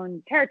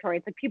unknown territory.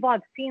 It's like people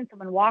have seen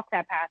someone walk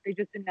that path. They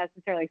just didn't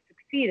necessarily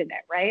succeed in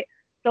it, right?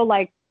 So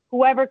like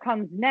whoever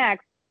comes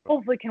next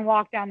hopefully can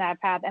walk down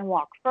that path and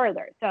walk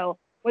further. So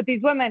with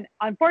these women,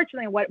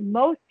 unfortunately, what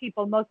most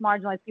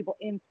marginalized people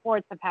in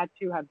sports have had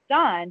to have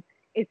done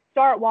is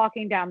start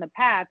walking down the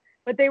path,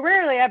 but they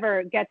rarely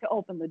ever get to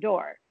open the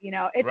door. You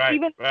know, it's right.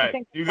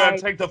 You got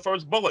to take the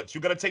first bullets.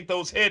 You got to take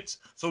those hits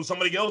so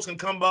somebody else can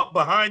come up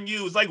behind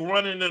you. It's like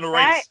running in a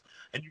race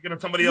and you get on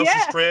somebody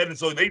else's tread. And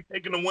so they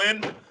taking the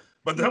win,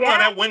 but somehow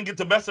that win gets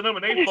the best of them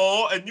and they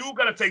fall and you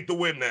got to take the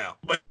win now.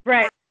 But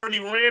already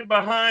ran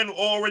behind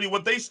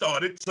what they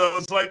started. So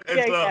it's like,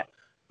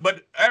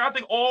 but I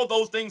think all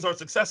those things are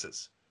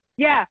successes.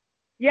 Yeah.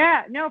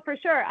 Yeah, no, for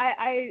sure.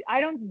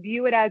 I don't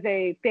view it as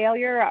a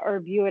failure or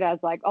view it as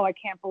like, oh, I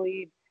can't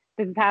believe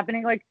this is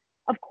happening. Like,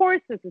 of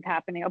course this is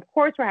happening. Of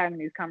course we're having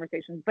these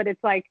conversations, but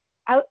it's like,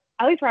 at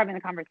least we're having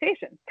the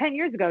conversation. 10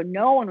 years ago,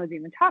 no one was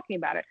even talking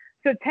about it.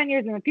 So 10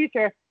 years in the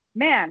future,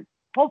 man,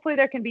 hopefully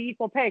there can be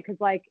equal pay. Because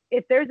like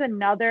if there's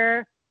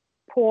another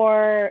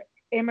poor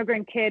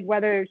immigrant kid,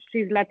 whether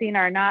she's Latina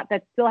or not,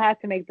 that still has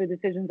to make the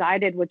decisions I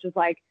did, which is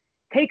like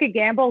take a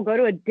gamble, go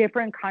to a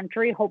different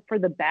country, hope for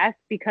the best,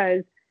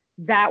 because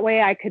that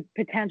way I could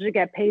potentially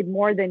get paid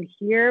more than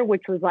here,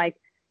 which was like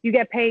you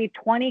get paid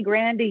 20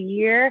 grand a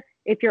year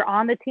if you're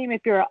on the team,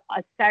 if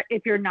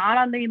you're not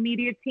on the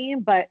immediate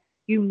team, but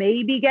you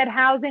maybe get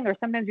housing, or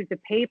sometimes you have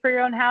to pay for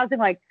your own housing.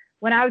 Like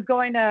when I was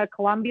going to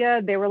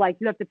Colombia, they were like,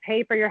 you have to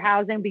pay for your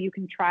housing, but you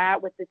can try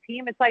out with the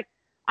team. It's like,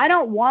 I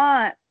don't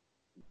want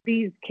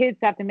these kids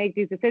to have to make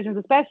these decisions,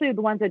 especially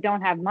the ones that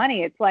don't have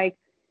money. It's like,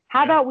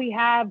 how about we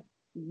have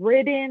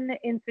written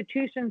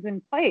institutions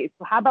in place?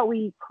 How about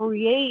we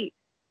create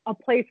a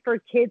place for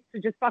kids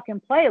to just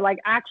fucking play? Like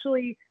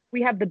actually,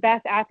 we have the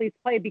best athletes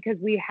play because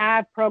we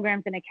have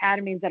programs and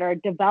academies that are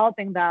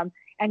developing them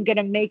and going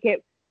to make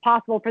it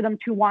possible for them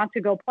to want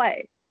to go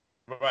play.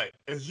 Right.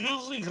 It's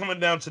usually coming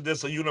down to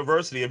this, a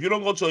university. If you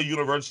don't go to a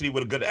university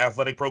with a good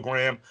athletic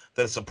program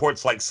that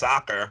supports like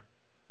soccer,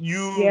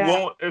 you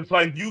won't, it's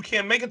like you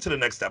can't make it to the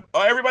next step.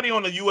 Everybody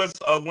on the U.S.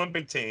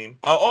 Olympic team,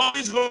 all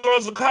these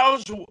girls are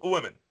college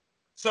women.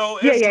 So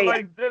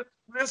it's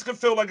this could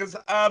feel like it's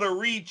out of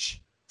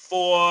reach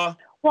for,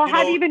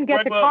 how do you even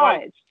get to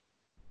college?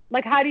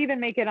 Like, how do you even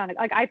make it on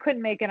I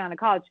couldn't make it on a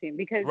college team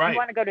because you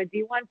want to go to a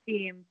D1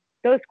 team.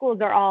 Those schools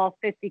are all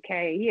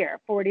 $50K a year,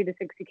 $40 to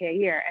 $60K a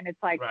year. And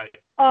it's like,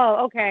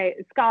 oh, okay,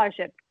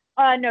 scholarships.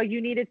 No,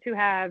 you needed to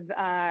have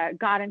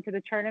got into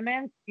the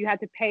tournaments. You had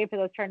to pay for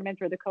those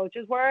tournaments where the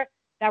coaches were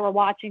that were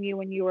watching you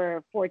when you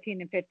were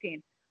 14 and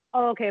 15.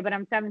 Oh, okay, but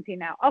I'm 17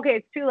 now. Okay,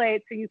 it's too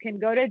late. So you can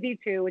go to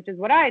D2, which is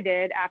what I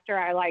did after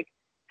I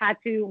had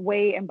to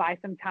wait and buy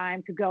some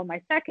time to go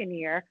my second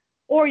year.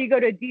 Or you go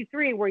to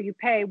D3 where you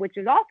pay, which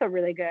is also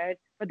really good,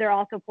 but they're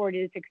also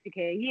 40 to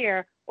 60K a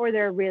year, or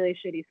they're a really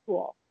shitty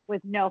school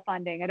with no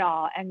funding at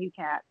all, and you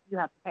have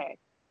to pay.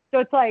 So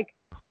it's like,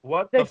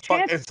 what the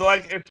fuck? It's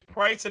like it's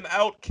pricing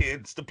out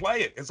kids to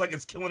play it. It's like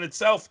it's killing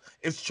itself.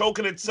 It's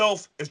choking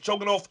itself. It's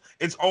choking off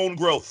its own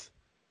growth.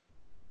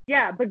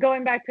 Yeah, but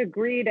going back to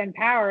greed and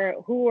power,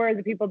 who are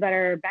the people that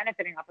are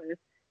benefiting off of this?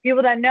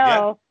 People that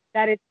know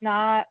that it's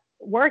not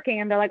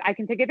working, and they're like, I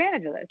can take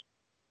advantage of this.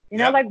 You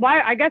know, like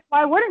why? I guess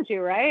why wouldn't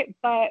you, right?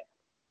 But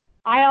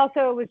I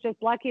also was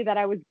just lucky that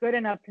I was good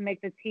enough to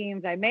make the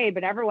teams I made,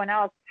 but everyone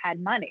else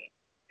had money.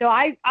 So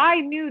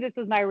I knew this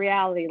was my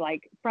reality,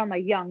 like from a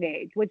young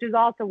age, which is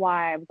also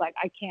why I was like,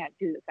 I can't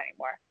do this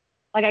anymore.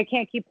 Like I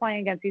can't keep playing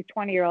against these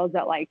 20-year-olds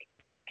that like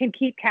can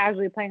keep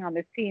casually playing on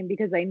this team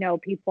because they know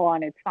people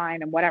and it's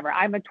fine and whatever.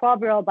 I'm a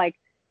 12-year-old, like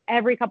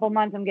every couple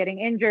months I'm getting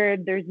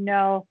injured. There's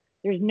no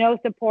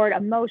support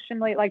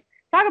emotionally. Like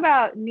talk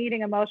about needing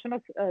emotional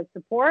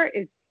support.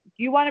 If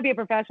you want to be a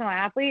professional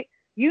athlete,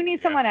 you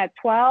need someone at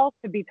 12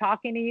 to be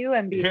talking to you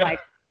and be like,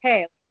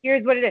 hey,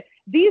 here's what it is.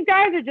 These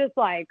guys are just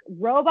like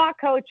robot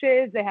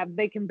coaches.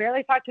 They can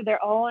barely talk to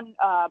their own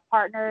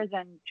partners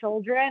and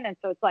children. And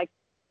so it's like,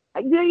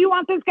 you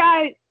want this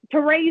guy to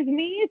raise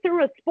me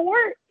through a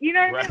sport? You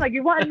know what I mean? Like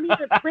you want me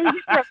to raise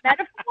you through a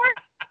metaphor?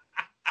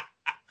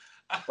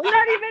 We're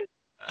not even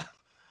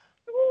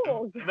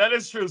schools. That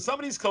is true. Some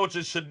of these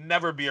coaches should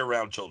never be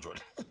around children.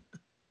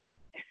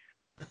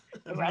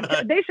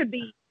 They should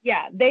be,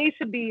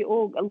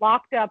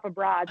 locked up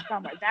abroad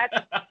somewhere.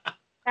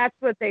 That's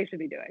what they should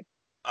be doing.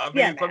 I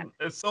mean,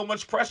 there's so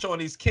much pressure on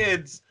these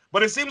kids,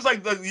 but it seems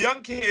like the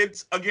young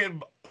kids,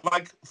 again,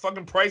 like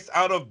fucking priced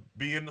out of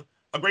being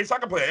a great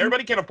soccer player.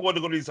 Everybody can't afford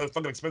to go to these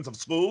fucking expensive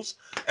schools.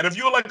 And if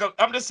you're like,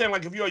 I'm just saying,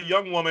 like, if you're a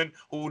young woman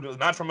who is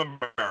not from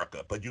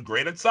America, but you're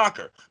great at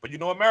soccer, but you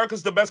know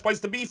America's the best place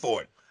to be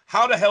for it,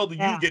 how the hell do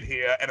you get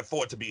here and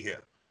afford to be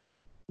here?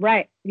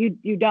 Right.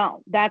 You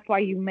don't. That's why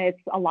you miss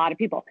a lot of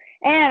people.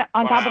 And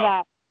on top of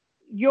that,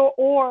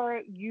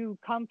 you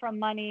come from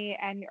money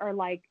and are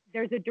like,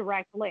 there's a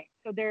direct link.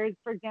 So there's,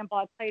 for example,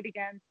 I played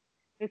against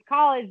this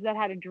college that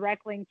had a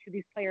direct link to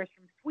these players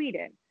from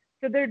Sweden.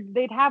 So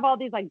they'd have all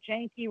these like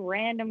janky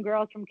random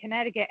girls from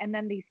Connecticut and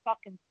then these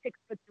fucking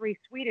 6'3"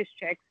 Swedish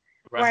chicks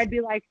where I'd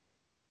be like,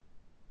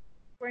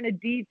 we're in a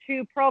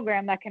D2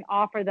 program that can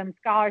offer them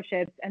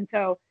scholarships. And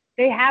so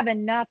they have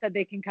enough that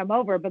they can come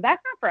over, but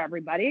that's not for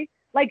everybody.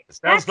 Like it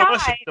sounds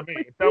delicious to me.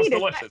 It sounds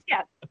delicious.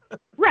 Yeah,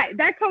 right.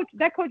 That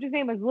coach's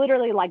name was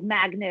literally like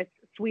Magnus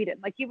Sweden.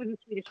 Like he was a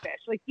Swedish fish.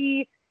 Like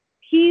he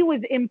was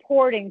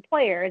importing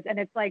players, and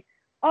it's like,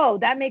 oh,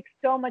 that makes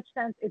so much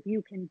sense if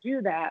you can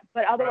do that.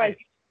 But otherwise,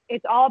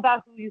 it's all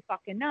about who you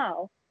fucking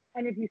know.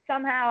 And if you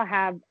somehow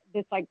have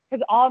this, like,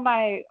 because all of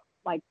my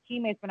like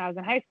teammates when I was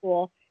in high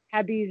school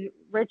had these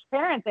rich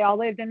parents. They all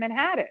lived in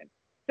Manhattan,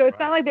 so it's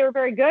not like they were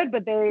very good,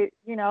 but they,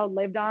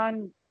 lived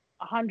on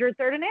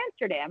 103rd in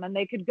Amsterdam, and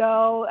they could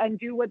go and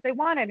do what they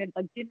wanted. It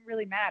like didn't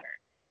really matter.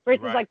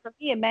 Versus like for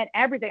me, it meant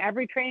everything.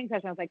 Every training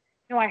session, I was like,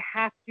 no, I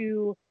have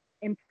to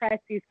impress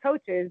these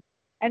coaches.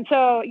 And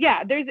so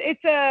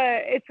it's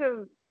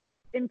a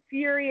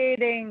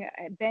infuriating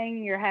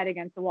banging your head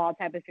against the wall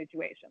type of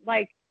situation.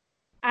 Like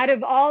out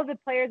of all the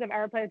players I've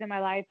ever played in my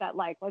life, that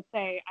like let's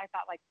say I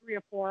thought like 3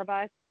 or 4 of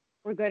us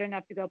were good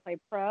enough to go play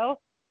pro.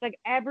 Like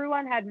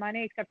everyone had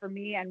money except for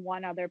me and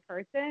one other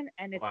person.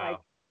 And it's like,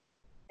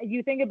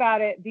 you think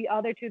about it, the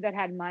other two that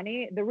had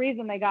money, the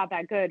reason they got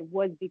that good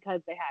was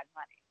because they had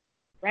money,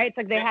 right? It's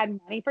like they had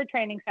money for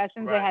training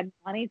sessions. They had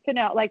money to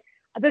know, like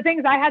the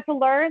things I had to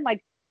learn,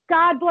 like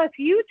God bless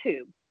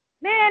YouTube.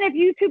 Man, if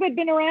YouTube had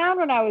been around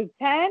when I was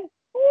 10,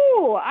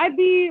 I'd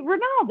be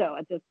Ronaldo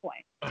at this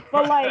point.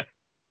 But like,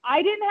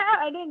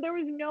 there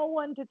was no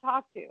one to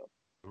talk to.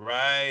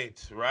 Right.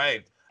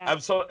 Yeah.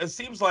 So it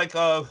seems like,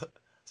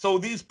 so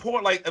these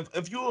poor, like,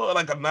 if you're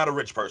like not a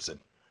rich person,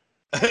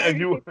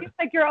 and it seems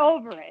like you're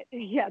over it.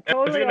 Yeah,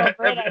 totally over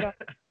it.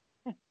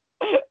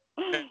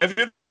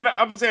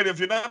 I'm saying, if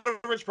you're not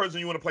a rich person,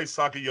 you want to play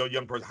soccer, you're a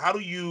young person. How do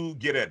you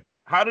get in?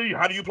 How do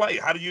you play?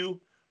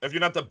 If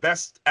you're not the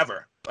best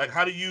ever, like,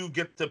 how do you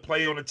get to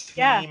play on a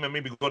team and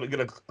maybe go to get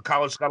a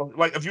college scholarship?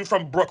 Like, if you're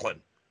from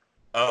Brooklyn,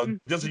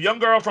 just a young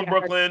girl from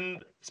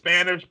Brooklyn,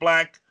 Spanish,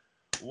 black,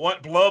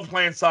 loves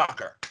playing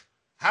soccer.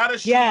 How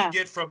does she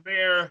get from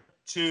there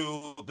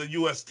to the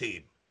U.S.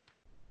 team?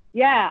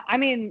 Yeah, I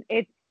mean,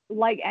 it's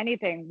like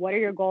anything. What are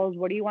your goals?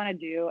 What do you want to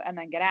do? And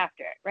then get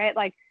after it, right?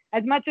 Like,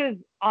 as much as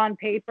on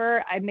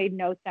paper, I made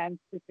no sense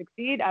to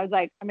succeed, I was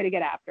like, I'm going to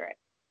get after it.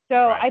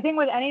 So I think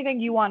with anything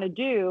you want to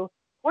do,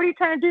 what are you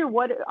trying to do?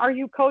 What are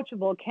you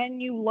coachable?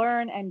 Can you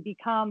learn and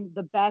become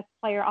the best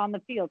player on the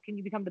field? Can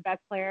you become the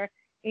best player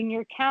in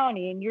your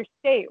county, in your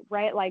state,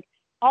 right? Like,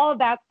 all of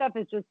that stuff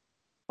is just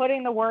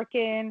putting the work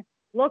in.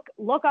 Look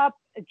up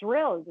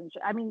drills. And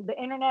I mean, the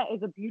internet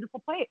is a beautiful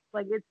place.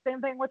 Like, it's the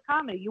same thing with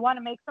comedy. You want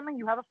to make something,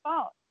 you have a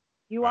phone.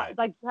 You want,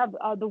 like, you have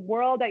the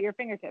world at your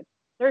fingertips.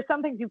 There are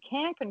some things you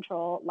can't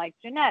control, like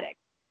genetics,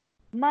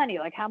 money,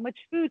 like how much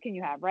food can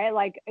you have, right?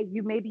 Like,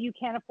 maybe you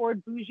can't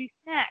afford bougie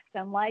snacks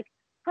and like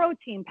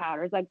protein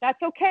powders. Like,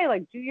 that's okay.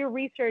 Like, do your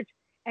research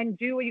and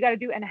do what you got to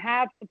do and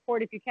have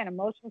support if you can.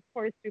 Emotional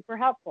support is super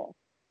helpful.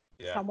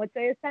 Some would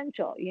say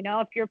essential. You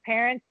know, if your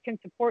parents can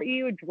support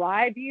you,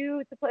 drive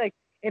you to play. Like,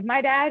 if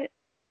my dad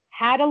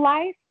had a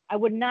life, I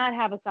would not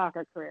have a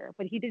soccer career,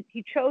 but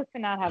he chose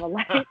to not have a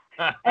life.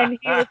 And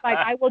he was like,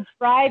 I will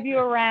drive you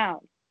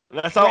around.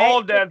 That's how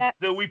all dads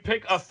do. We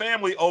pick a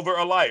family over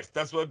a life.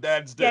 That's what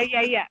dads do.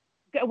 Yeah.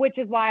 Which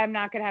is why I'm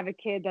not going to have a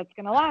kid that's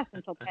going to last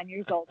until 10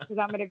 years old, because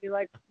I'm going to be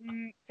like,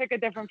 pick a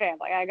different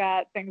family. I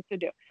got things to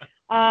do.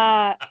 So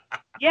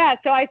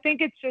I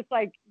think it's just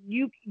like,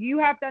 you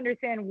have to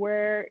understand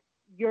where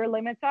your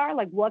limits are.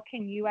 Like, what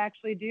can you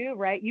actually do,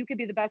 right? You could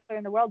be the best player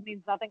in the world,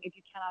 means nothing if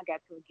you cannot get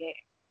to a game.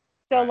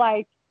 So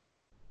like,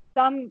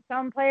 some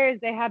players,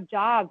 they have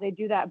jobs, they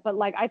do that. But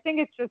like, I think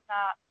it's just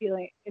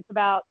it's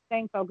about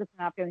staying focused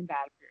and not feeling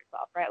bad for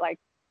yourself, right? Like,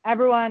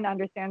 everyone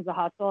understands the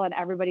hustle and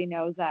everybody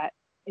knows that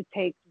it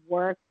takes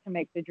work to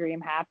make the dream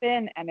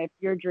happen. And if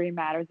your dream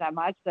matters that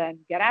much, then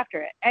get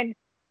after it. And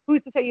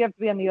who's to say you have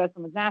to be on the U.S.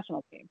 Women's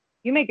national team?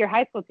 You make your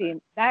high school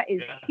team, that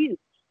is huge,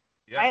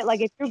 right?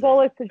 Like, if your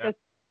goal is to just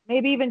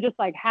maybe even just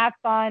like have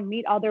fun,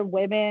 meet other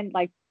women,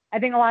 like, I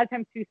think a lot of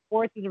times too,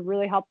 sports is a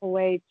really helpful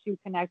way to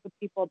connect with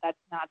people that's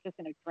not just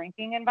in a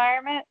drinking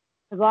environment.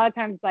 Because a lot of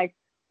times, like,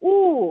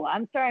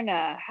 I'm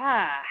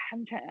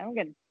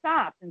getting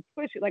soft and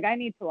squishy. Like, I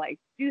need to like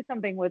do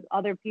something with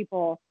other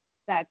people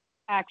that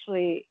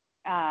actually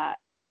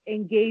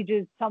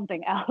engages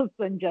something else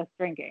than just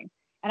drinking.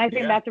 And I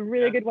think that's a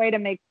really good way to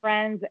make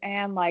friends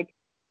and like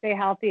stay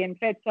healthy and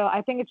fit. So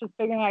I think it's just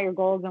figuring out your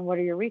goals and what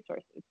are your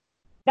resources.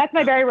 That's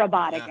my very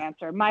robotic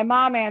answer. My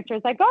mom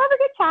answers like, go have a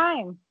good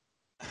time.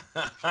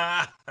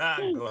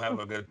 Go have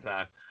a good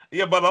time.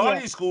 Yeah, but a lot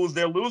of these schools,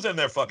 they're losing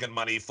their fucking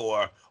money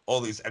for all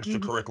these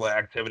extracurricular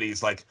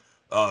activities like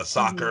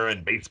soccer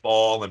and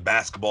baseball and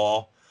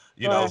basketball.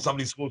 You know, some of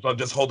these schools are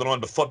just holding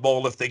on to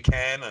football if they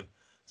can. And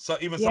so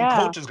even some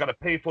coaches got to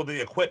pay for the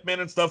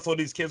equipment and stuff for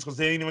these kids because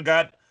they ain't even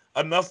got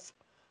enough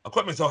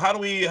equipment. So how do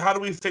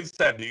we fix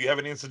that? Do you have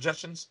any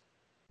suggestions?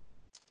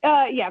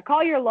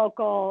 Call your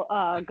local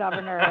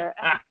governor.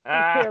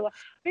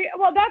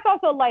 Well, that's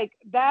also like,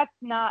 that's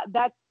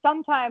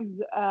sometimes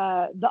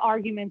the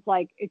argument's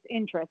like, it's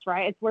interest,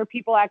 right? It's where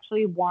people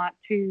actually want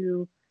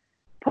to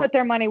put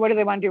their money. What do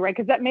they want to do, right?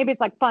 Because maybe it's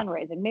like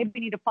fundraising. Maybe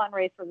we need to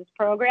fundraise for this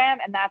program,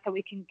 and that's how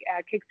we can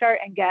kickstart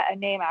and get a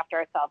name after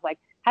ourselves. Like,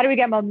 how do we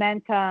get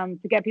momentum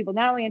to get people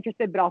not only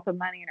interested, but also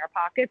money in our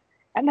pockets?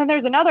 And then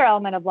there's another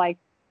element of like,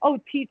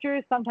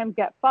 teachers sometimes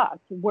get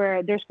fucked,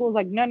 where their school's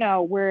like,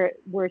 no, we're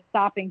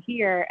stopping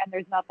here and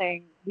there's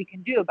nothing we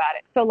can do about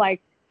it. So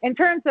like, in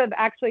terms of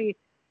actually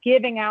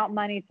giving out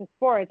money to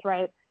sports,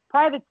 right?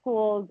 Private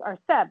schools are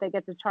set, they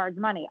get to charge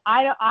money.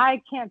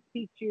 I can't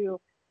speak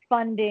to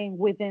funding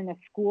within a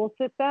school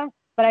system,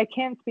 but I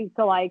can speak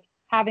to like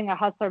having a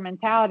hustler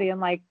mentality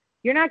and like,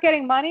 you're not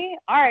getting money?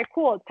 All right,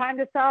 cool. It's time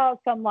to sell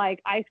some like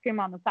ice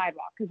cream on the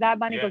sidewalk, because that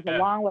money goes a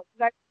long way.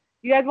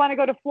 You guys want to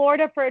go to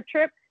Florida for a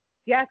trip?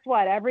 Guess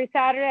what? Every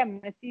Saturday, I'm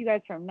going to see you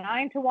guys from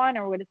 9 to 1,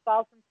 and we're going to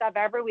sell some stuff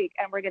every week,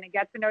 and we're going to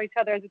get to know each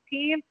other as a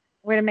team.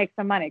 We're going to make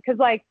some money. Because,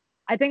 like,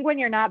 I think when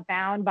you're not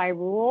bound by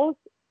rules,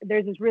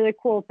 there's this really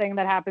cool thing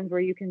that happens where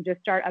you can just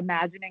start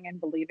imagining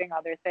and believing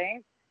other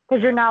things,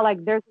 because you're not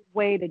like, there's a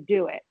way to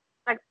do it.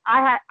 Like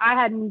I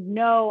didn't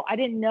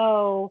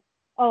know,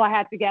 oh, I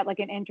had to get like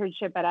an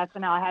internship at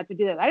SNL. I had to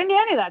do this. I didn't do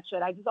any of that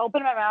shit. I just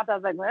opened my mouth. I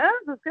was like, well,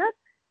 this is good.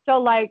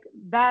 So like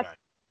that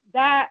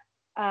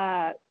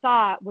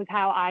thought was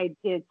how I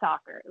did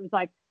soccer. It was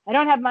like, I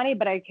don't have money,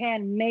 but I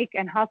can make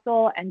and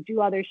hustle and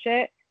do other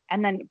shit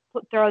and then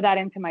throw that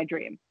into my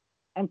dream.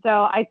 And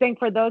so I think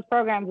for those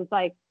programs, it's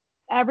like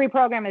every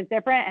program is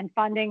different and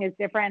funding is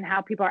different and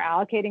how people are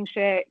allocating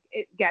shit.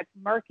 It gets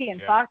murky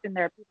and fucked, and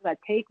there are people that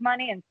take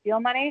money and steal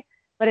money.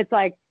 But it's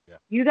like,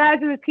 you guys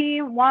as a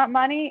team want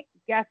money.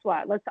 Guess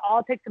what? Let's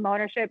all take some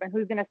ownership, and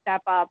who's going to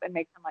step up and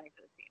make some money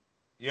for the team.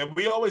 Yeah,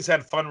 we always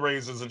had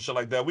fundraisers and shit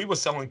like that. We were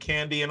selling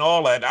candy and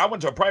all that. I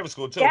went to a private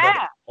school too. Yeah.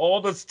 But all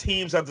the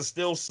teams had to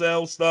still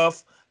sell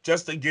stuff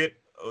just to get,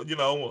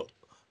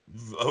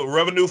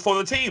 revenue for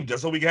the team,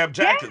 just so we can have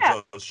jackets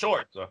or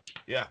shorts.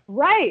 Yeah.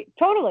 Right.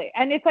 Totally.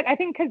 And it's like, I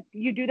think because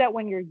you do that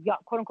when you're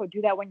quote unquote,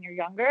 do that when you're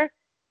younger,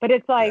 but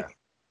it's like,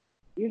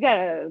 you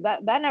gotta,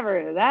 that never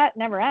ends. That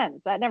never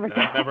ends. That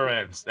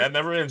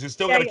never ends. You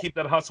still gotta keep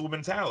that hustle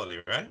mentality,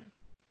 right?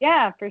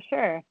 Yeah, for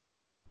sure.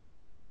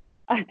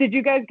 Did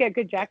you guys get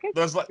good jackets?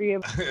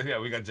 Yeah,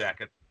 we got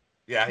jackets.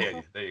 Yeah, I hear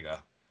you. There you go.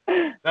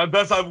 Now,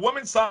 does a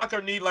women's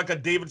soccer need like a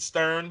David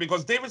Stern?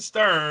 Because David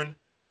Stern,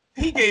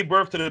 he gave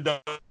birth to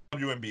the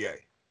WNBA.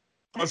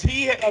 Because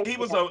he had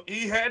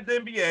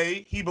the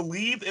NBA. He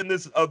believed in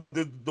this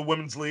the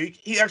women's league.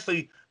 He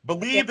actually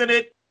believed in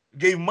it.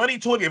 Gave money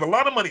to it. Gave a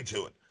lot of money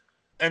to it,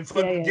 and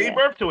gave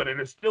birth to it. And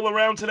it's still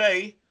around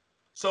today.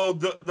 So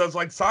does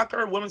like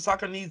women's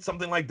soccer need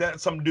something like that?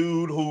 Some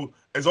dude who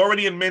is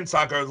already in men's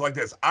soccer is like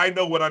this. I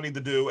know what I need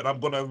to do, and I'm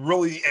going to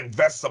really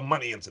invest some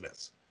money into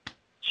this.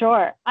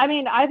 Sure. I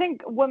mean, I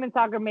think women's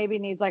soccer maybe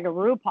needs like a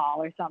RuPaul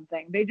or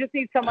something. They just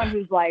need someone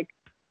who's like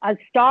a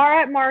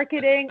star at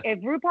marketing. If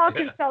RuPaul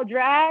can sell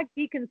drag,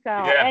 he can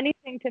sell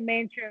anything to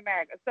mainstream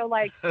America. So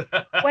like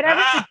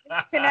whatever the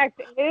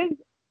disconnect is,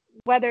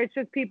 whether it's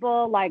just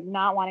people like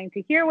not wanting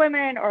to hear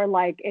women or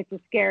like it's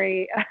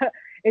scary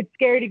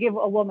to give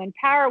a woman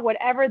power,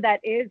 whatever that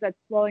is that's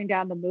slowing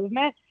down the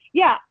movement.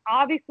 Yeah,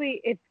 obviously,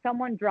 if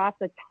someone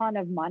drops a ton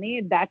of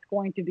money, that's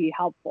going to be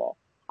helpful.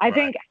 I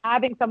think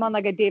having someone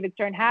like a David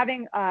Stern,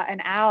 having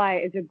an ally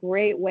is a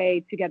great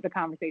way to get the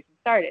conversation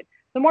started.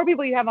 The more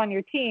people you have on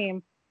your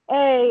team,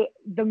 the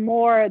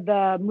more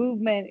the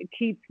movement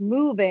keeps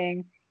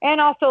moving. And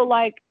also,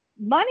 like,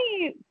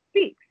 money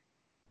speaks.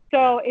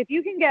 So if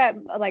you can get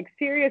like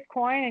serious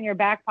coin in your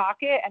back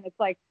pocket and it's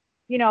like,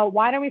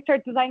 why don't we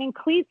start designing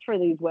cleats for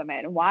these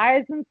women? Why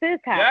isn't this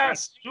happening?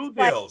 Yes, shoe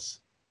deals.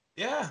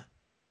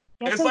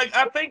 It's like,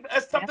 I think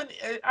that's something,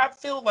 I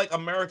feel like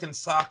American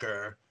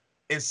soccer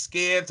is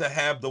scared to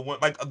have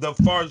as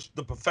far as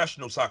the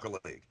professional soccer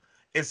league,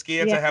 is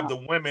scared to have the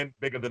women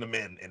bigger than the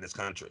men in this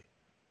country.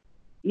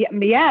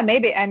 Yeah,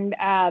 maybe. And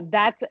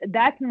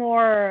that's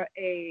more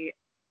a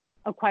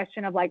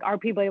question of like, are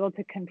people able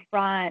to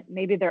confront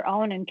maybe their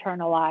own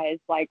internalized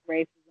like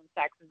racism,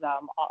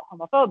 sexism,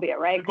 homophobia,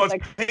 right? Because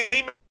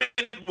payment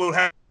will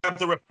have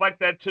to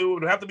reflect that too.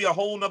 It'll have to be a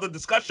whole nother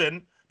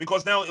discussion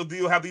because now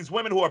you have these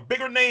women who are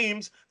bigger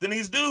names than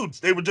these dudes.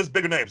 They were just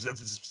bigger names.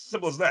 It's as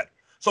simple as that.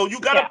 So you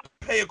got to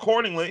pay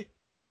accordingly.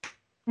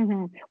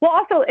 Mm-hmm. Well,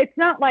 also, it's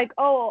not like,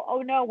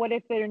 oh no, what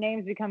if their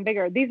names become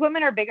bigger? These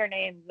women are bigger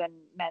names than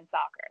men's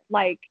soccer.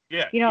 Like,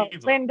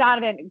 Lynn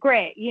Donovan,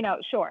 great,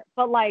 sure.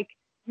 But like,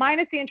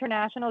 minus the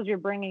internationals you're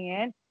bringing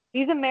in,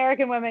 these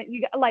American women,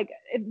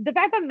 the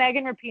fact that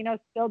Megan Rapinoe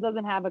still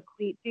doesn't have a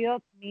cleat deal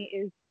to me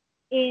is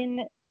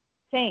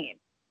insane.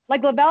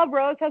 Like LaBelle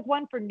Rose has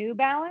one for New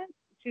Balance.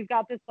 She's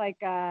got this like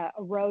a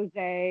rose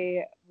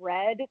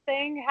red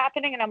thing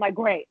happening. And I'm like,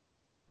 great,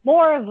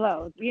 more of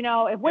those.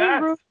 If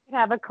Wayne Rooney can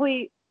have a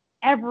cleat,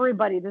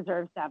 everybody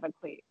deserves to have a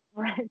cleat.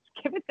 Right?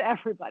 Give it to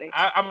everybody.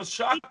 I'm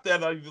shocked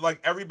that like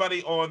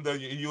everybody on the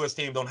U.S.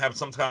 team don't have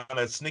some kind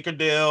of sneaker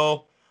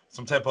deal,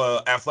 some type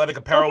of athletic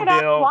apparel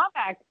deal.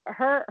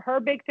 Her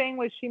big thing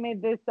was she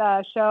made this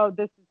show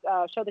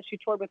that she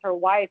toured with her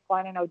wife,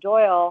 Glennon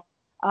O'Doyle,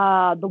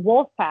 the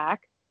Wolf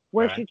Pack,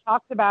 where she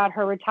talks about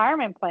her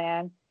retirement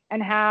plan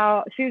and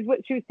how she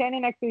was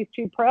standing next to these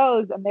two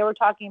pros and they were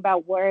talking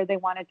about where they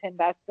wanted to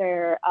invest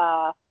their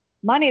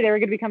money. They were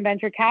going to become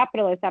venture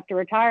capitalists after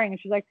retiring. And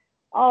she's like,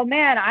 oh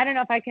man, I don't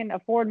know if I can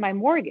afford my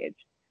mortgage.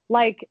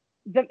 Like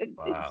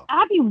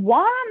Abby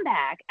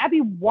Wambach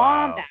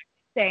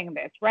saying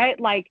this, right?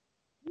 Like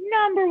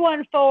number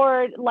one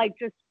forward, like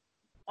just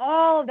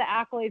all of the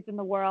accolades in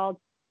the world.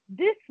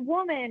 This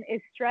woman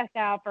is stressed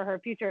out for her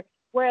future.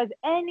 Whereas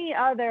any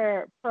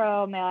other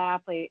pro male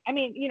athlete, I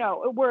mean,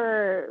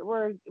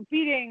 we're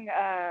beating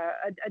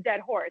a dead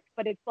horse,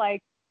 but it's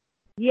like,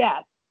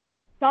 yes,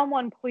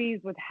 someone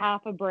please with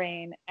half a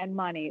brain and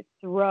money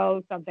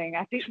throw something.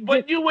 I think,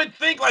 but you would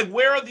think like,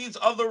 where are these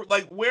other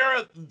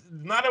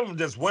not even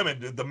just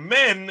women, the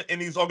men in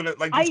these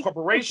these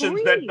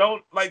corporations that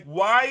don't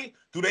why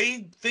do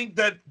they think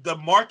that the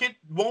market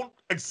won't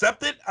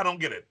accept it? I don't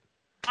get it.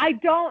 I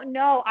don't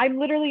know. I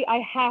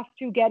have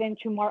to get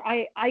into more.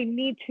 I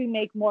need to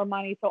make more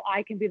money so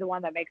I can be the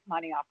one that makes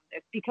money off of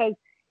this because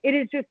it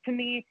is just, to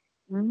me,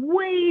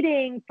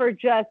 waiting for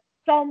just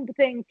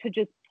something to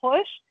just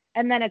push,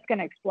 and then it's going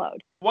to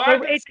explode. Why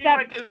does it seem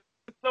like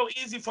it's so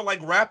easy for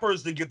like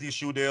rappers to get these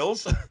shoe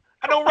deals?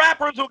 I know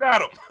rappers who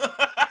got them.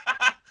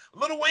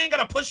 Lil Wayne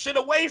got to push shit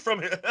away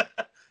from him.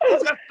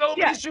 He's got so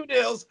many shoe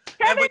deals.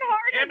 Kevin and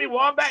Hart. Amy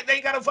Wambach,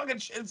 they got to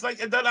fucking. It's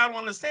like I don't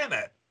understand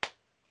that.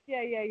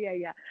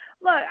 Yeah.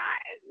 Look,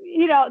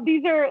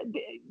 these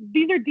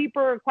are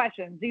deeper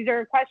questions. These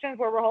are questions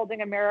where we're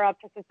holding a mirror up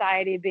to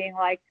society, being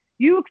like,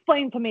 you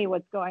explain to me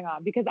what's going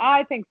on, because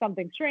I think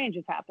something strange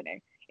is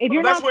happening. If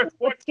you're that's not where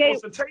sports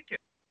supposed to take it.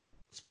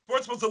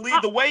 Sports supposed to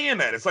lead the way in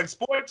that. It's like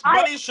sports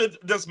money should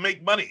just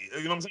make money.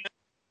 You know what I'm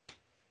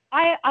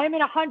saying? I'm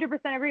in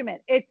 100%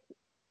 agreement.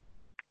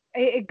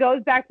 It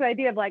goes back to the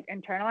idea of like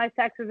internalized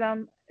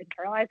sexism,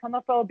 internalized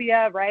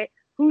homophobia, right?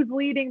 Who's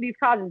leading these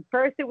causes?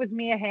 First, it was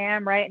Mia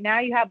Hamm, right? Now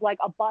you have like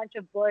a bunch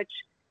of butch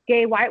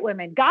gay white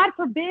women. God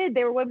forbid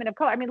they were women of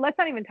color. I mean, let's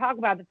not even talk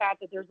about the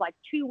fact that there's like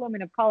 2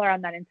 women of color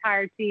on that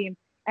entire team,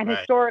 and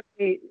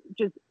historically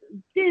just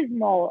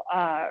dismal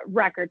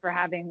record for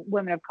having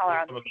women of color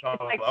on the team.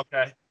 Like,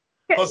 okay.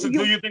 So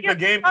do you think the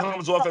game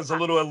comes off as a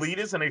little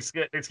elitist and they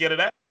scared of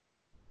that?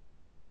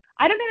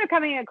 I don't think they're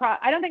coming across.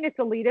 I don't think it's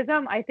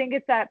elitism. I think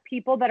it's that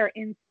people that are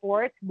in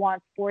sports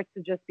want sports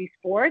to just be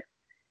sports.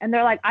 And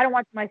they're like, I don't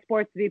want my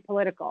sports to be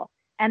political.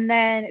 And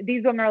then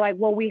these women are like,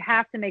 well, we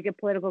have to make it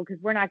political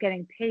because we're not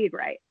getting paid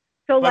right.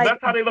 So but that's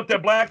how they looked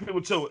at black people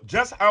too.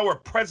 Just our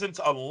presence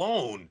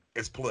alone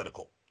is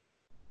political.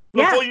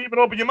 Before you even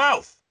open your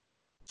mouth.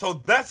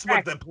 So that's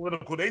what the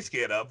political they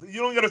scared of. You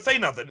don't got to say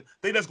nothing.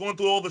 They just going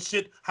through all the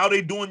shit, how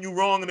they doing you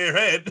wrong in their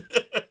head.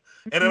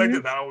 And they're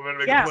like, I don't want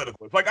to make it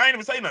political. It's like, I ain't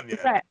even say nothing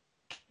yet. Right.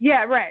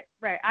 Yeah, right.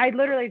 I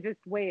literally just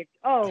waved.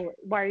 Oh,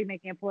 why are you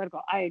making it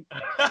political? I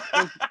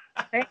was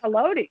saying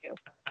hello to you.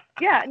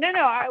 Yeah,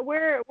 no,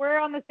 we're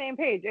on the same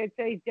page. It's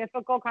a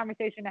difficult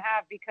conversation to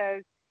have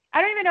because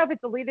I don't even know if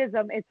it's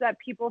elitism. It's that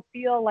people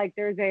feel like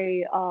there's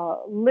a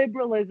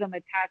liberalism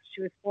attached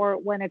to a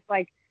sport when it's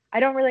like, I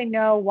don't really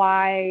know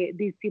why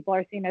these people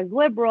are seen as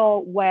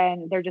liberal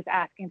when they're just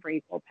asking for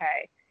equal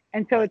pay.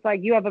 And so it's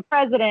like you have a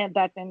president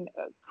that's in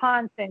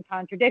constant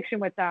contradiction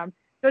with them.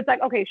 So it's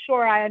like, okay,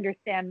 sure, I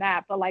understand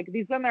that. But like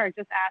these women are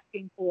just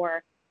asking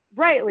for,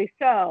 rightly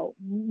so,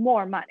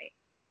 more money.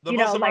 The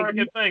most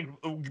American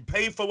thing,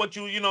 pay for what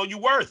you're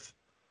worth.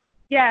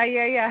 Yeah.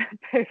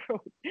 Pay for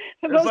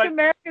the most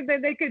American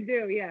thing they could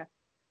do, yeah.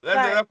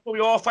 That's what we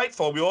all fight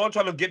for. We all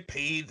try to get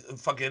paid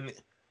fucking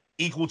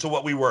equal to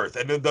what we worth.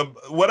 And the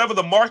whatever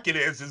the market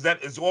is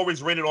that is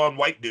always rated on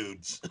white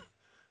dudes.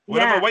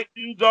 Whatever white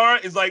dudes are,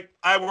 is like,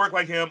 I work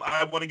like him.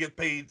 I want to get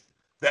paid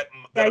that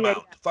amount.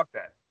 Yeah. Fuck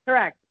that.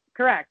 Correct.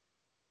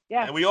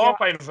 Yeah. And we all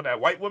fighting for that.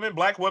 White women,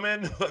 black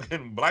women,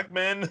 fucking black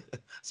men,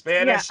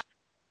 Spanish.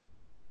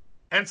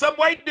 Yeah. And some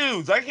white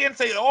dudes. I can't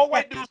say all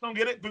white dudes don't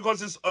get it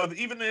because it's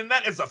even in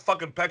that, it's a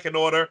fucking pecking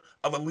order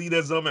of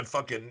elitism and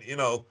fucking,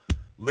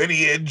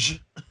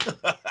 lineage.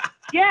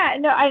 Yeah,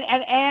 no,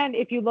 and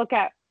if you look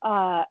at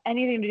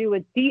anything to do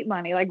with deep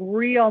money, like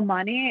real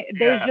money,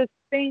 there's just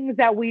things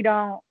that we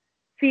don't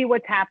see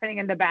what's happening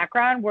in the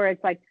background where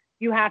it's like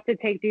you have to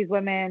take these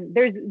women.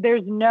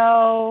 There's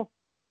no,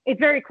 it's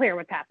very clear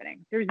what's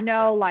happening. There's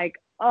no like,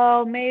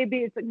 oh, maybe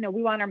it's like, no,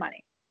 we want our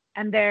money.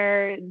 And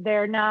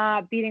they're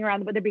not beating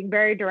around, but they're being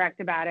very direct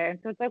about it. And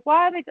so it's like,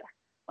 why are they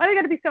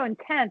got to be so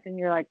intense? And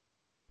you're like,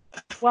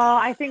 well,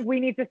 I think we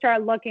need to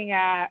start looking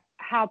at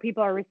how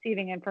people are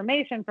receiving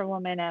information from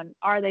women, and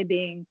are they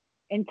being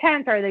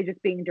intense? Are they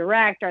just being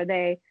direct? Are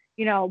they,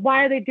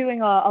 why are they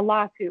doing a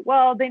lawsuit?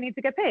 Well, they need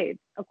to get paid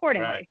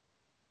accordingly. Right.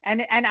 And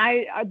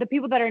the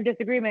people that are in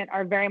disagreement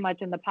are very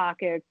much in the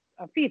pockets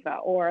of FIFA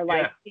or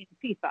like in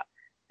FIFA.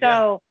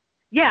 So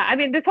I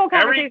mean, this whole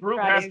conversation.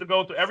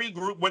 Every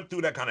group went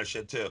through that kind of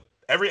shit too.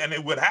 And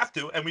it would have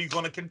to, and we're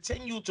going to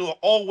continue to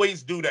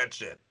always do that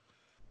shit.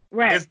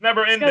 Right. It's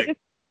never ending.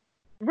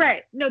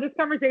 No, this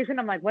conversation,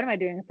 I'm like, what am I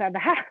doing inside the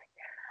house?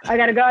 I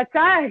got to go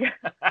outside.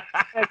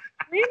 Like,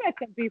 scream at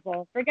some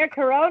people. Forget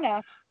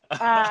Corona.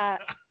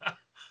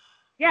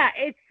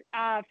 It's,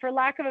 for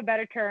lack of a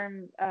better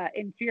term,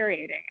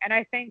 infuriating. And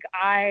I think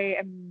I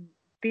am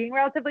being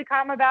relatively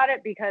calm about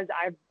it because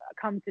I've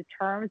come to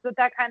terms with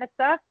that kind of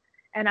stuff.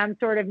 And I'm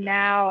sort of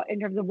now in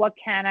terms of what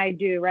can I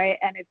do, right?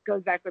 And it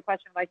goes back to the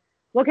question, like,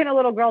 what can a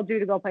little girl do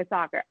to go play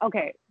soccer?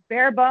 Okay,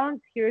 bare bones,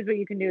 here's what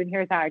you can do and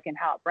here's how I can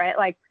help, right?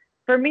 Like,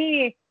 for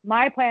me,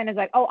 my plan is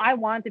like, I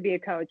want to be a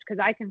coach because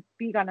I can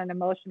speak on an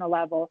emotional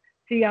level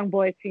to young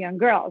boys, to young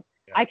girls.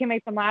 Yeah. I can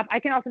make them laugh. I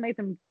can also make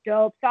them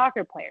dope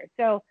soccer players.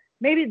 So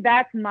maybe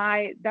that's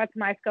my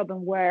scope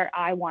and where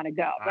I want to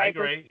go. Right? I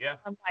agree. Yeah.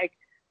 I'm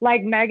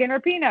like Megan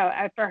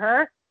Rapinoe. For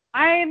her,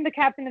 I am the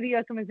captain of the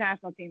U.S. Women's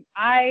National Team.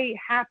 I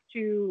have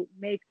to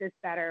make this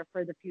better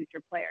for the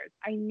future players.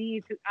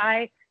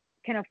 I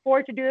can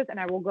afford to do this, and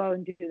I will go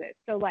and do this.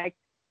 So like,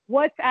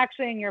 what's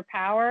actually in your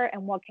power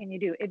and what can you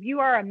do? If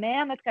you are a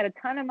man that's got a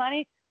ton of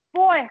money,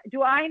 boy,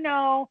 do I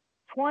know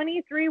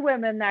 23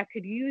 women that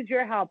could use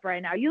your help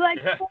right now. You like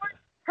sports?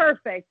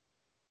 Perfect.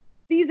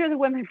 These are the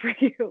women for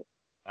you.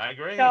 I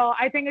agree. So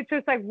I think it's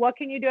just like, what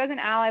can you do as an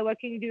ally? What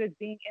can you do as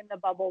being in the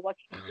bubble? What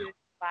can you do as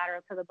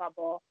lateral to the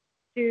bubble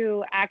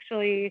to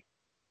actually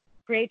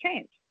create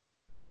change?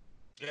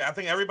 Yeah, I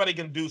think everybody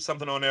can do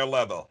something on their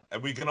level,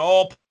 and we can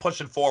all push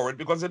it forward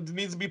because it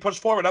needs to be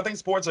pushed forward. I think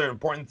sports are an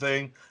important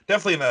thing,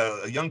 definitely in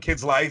a young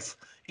kid's life.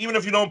 Even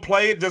if you don't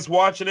play it, just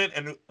watching it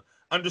and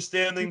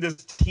understanding this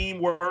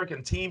teamwork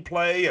and team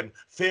play and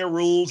fair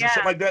rules and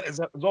shit like that is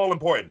all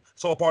important.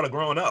 It's all part of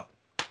growing up.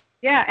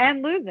 Yeah,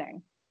 and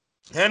losing.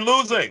 And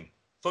losing.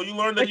 So you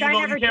learn that you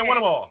can't win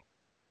them all.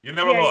 You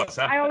never lost.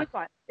 Yeah. Huh? I always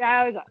won. Yeah, I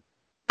always won.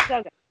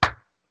 So good.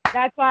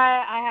 That's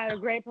why I had a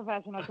great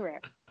professional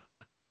career.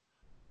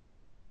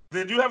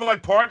 Did you have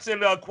like parks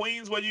in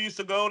Queens where you used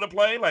to go to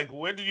play? Like,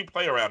 where did you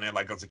play around there,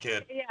 like as a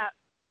kid?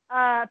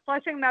 Yeah,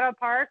 Flushing Meadow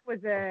Park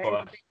was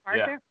a big park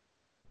there.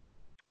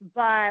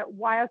 But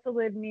I also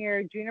lived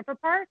near Juniper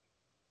Park.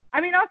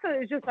 I mean, also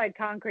it's just like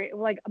concrete.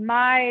 Like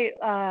my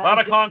a lot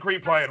of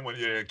concrete playing when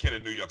you're a kid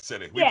in New York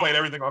City. We played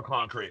everything on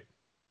concrete.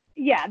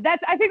 Yeah,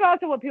 that's I think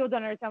also what people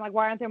don't understand. Like,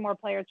 why aren't there more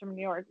players from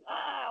New York?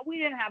 We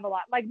didn't have a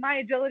lot. Like my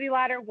agility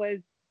ladder was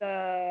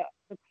the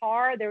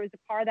car. There was a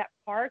car that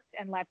parked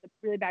and left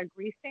really bad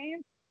grease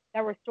stains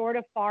that were sort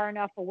of far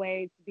enough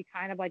away to be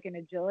kind of like an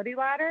agility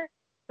ladder.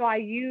 So I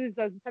used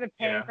those instead of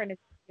paying for an agility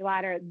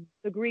ladder.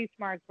 The grease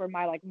marks were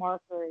my like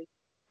markers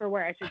for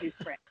where I should do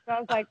sprint. So I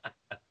was like,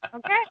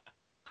 okay.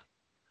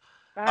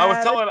 I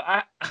was telling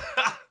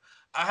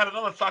I had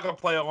another soccer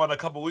player on a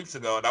couple weeks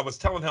ago, and I was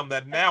telling him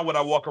that now when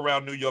I walk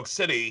around New York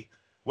City,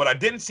 what I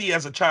didn't see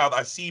as a child,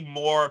 I see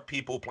more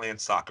people playing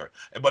soccer.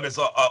 But it's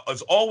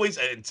always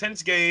an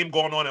intense game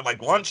going on at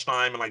like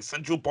lunchtime in like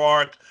Central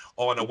Park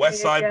or in the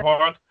West Side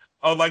Park.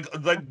 Like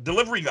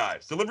delivery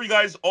guys. Delivery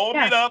guys all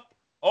meet up,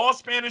 all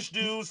Spanish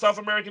dudes, South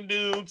American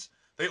dudes.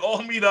 They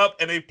all meet up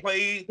and they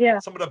play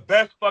some of the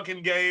best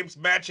fucking games,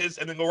 matches,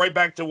 and then go right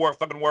back to work.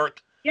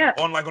 Yeah.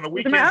 On the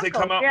weekends, they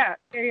come out.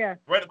 Yeah.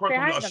 Right across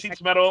from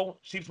Sheep's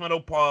Meadow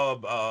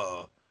Pub,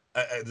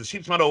 the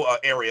Sheep's Meadow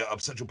area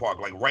of Central Park,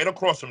 like right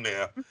across from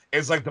there,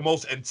 is like the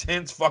most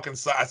intense fucking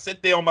side. I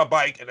sit there on my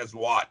bike and just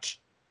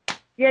watch.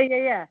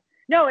 Yeah.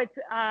 No, it's.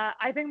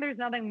 I think there's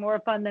nothing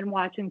more fun than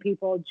watching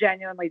people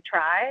genuinely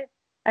try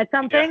at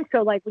something. Yeah.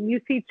 So like when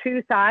you see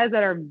two sides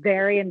that are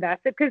very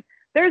invested, because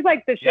there's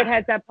like the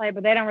shitheads that play,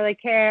 but they don't really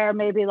care.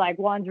 Maybe like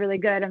one's really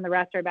good and the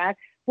rest are bad.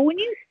 But when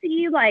you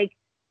see like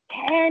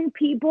 10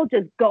 people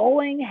just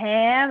going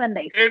ham and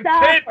they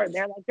suck or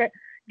they're like,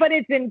 but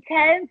it's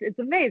intense. It's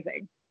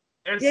amazing.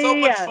 It's so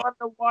much fun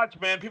to watch,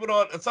 man.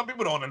 Some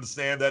people don't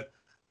understand that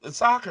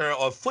soccer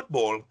or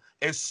football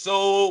is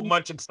so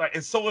much exciting.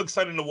 It's so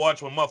exciting to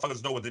watch when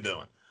motherfuckers know what they're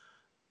doing.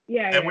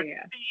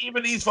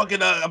 Even these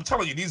fucking, I'm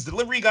telling you, these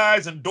delivery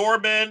guys and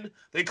doormen,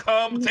 they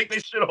come, take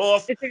their shit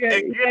off, and get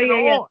it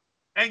on.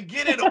 And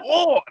get it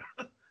on.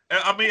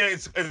 I mean,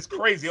 it's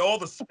crazy.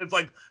 It's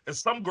like there's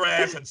some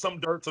grass and some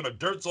dirt, so the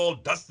dirt's all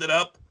dusted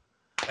up,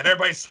 and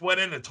everybody's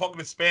sweating and talking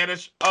in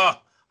Spanish.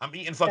 I'm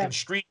eating fucking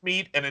street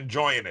meat and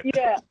enjoying it.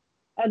 Yeah,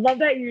 I love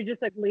that you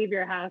just like leave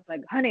your house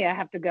like, honey, I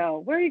have to go.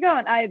 Where are you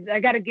going? I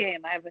got a game.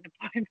 I have an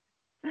appointment.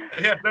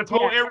 Yeah, that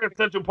whole area of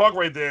Central Park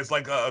right there is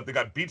like they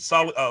got beach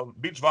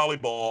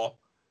volleyball.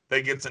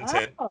 That gets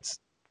intense,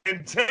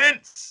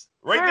 intense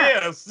right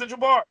there, Central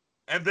Park,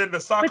 and then the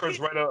soccer is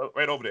right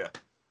over there.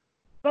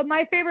 But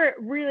my favorite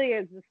really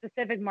is the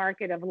specific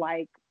market of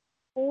like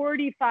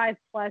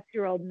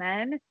 45-plus-year-old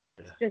men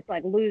just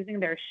like losing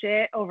their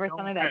shit over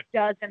something that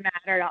doesn't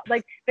matter at all.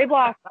 Like they've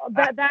lost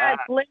that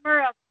glimmer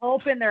of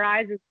hope in their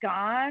eyes is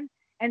gone.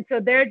 And so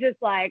they're just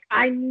like,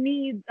 I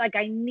need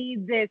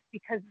this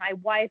because my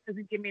wife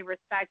doesn't give me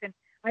respect and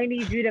I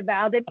need you to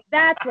validate.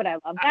 That's what I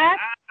love. That's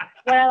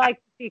what I like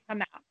to see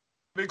come out.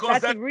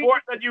 Because that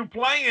sport that you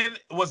playing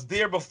was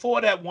there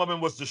before that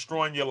woman was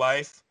destroying your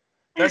life.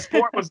 That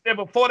sport was there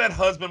before that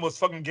husband was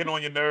fucking getting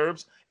on your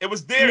nerves. It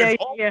was there.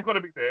 It's always going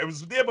to be there. It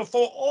was there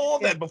before all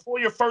that, before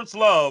your first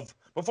love,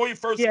 before your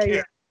first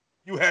kiss,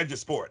 you had your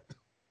sport.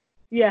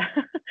 Yeah.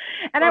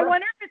 And I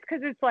wonder if it's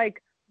because it's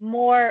like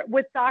more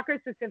with soccer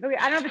specifically.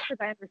 I don't know if it's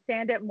because I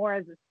understand it more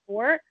as a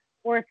sport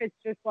or if it's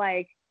just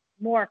like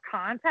more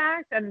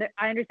contact and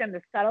I understand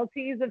the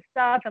subtleties of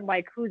stuff and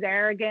like who's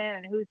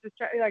arrogant and who's just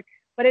like,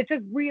 but it's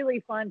just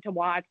really fun to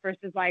watch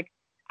versus like,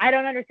 I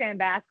don't understand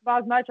basketball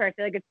as much, or I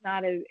feel like it's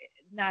not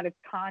as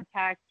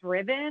contact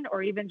driven,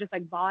 or even just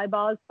like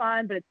volleyball is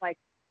fun, but it's like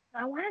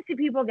I want to see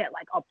people get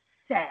like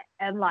upset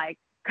and like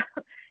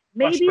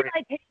maybe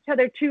like hit each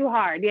other too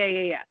hard.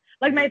 Yeah.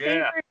 Like my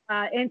favorite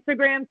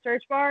Instagram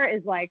search bar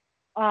is like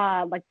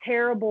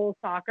terrible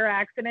soccer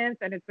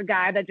accidents, and it's the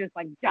guy that just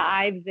like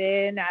dives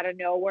in out of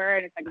nowhere,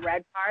 and it's like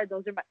red card.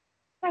 Those are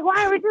like,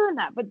 why are we doing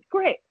that? But it's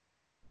great.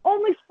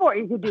 Only sport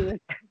you could do this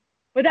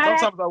without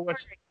hurting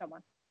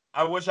someone.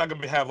 I wish I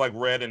could have like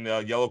red and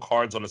yellow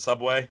cards on the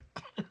subway.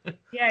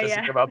 Just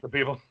to give out to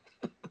people.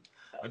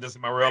 Just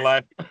in my real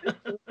life.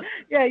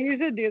 Yeah, you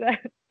should do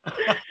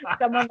that.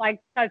 Someone like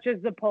touches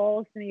the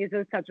pole,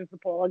 sneezes, touches the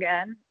pole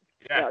again.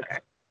 Yeah. Okay.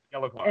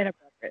 Yellow card.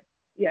 Inappropriate.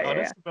 Yeah.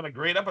 This has been a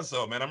great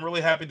episode, man. I'm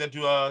really happy that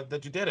you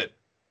did it.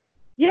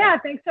 Yeah,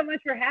 thanks so much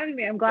for having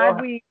me. I'm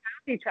glad we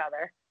found each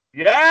other.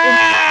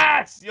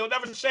 Yes! You'll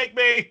never shake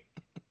me.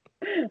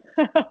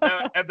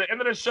 At the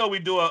end of the show, we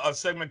do a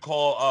segment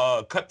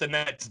called Cut the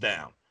Nets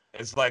Down.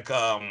 It's like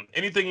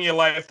anything in your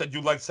life that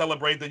you like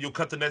celebrate that you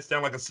cut the nets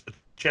down like a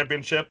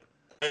championship.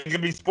 It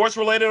can be sports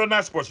related or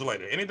not sports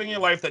related. Anything in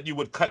your life that you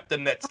would cut the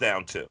nets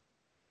down to.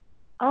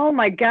 Oh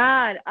my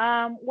God.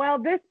 Well,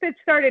 this bitch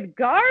started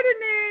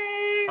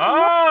gardening.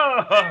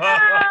 Oh,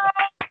 yeah.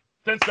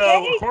 Since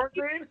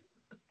quarantine.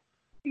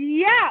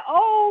 Yeah.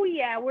 Oh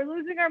yeah. We're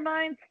losing our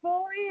minds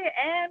fully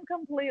and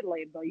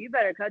completely. But you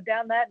better cut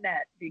down that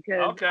net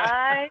because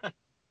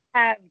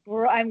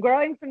I'm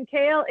growing some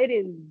kale. It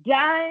is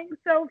dying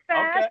so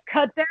fast. Okay.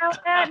 Cut down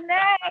that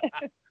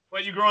net.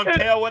 Well, you growing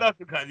kale? What else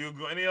you cut? You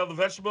grow any other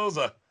vegetables?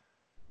 We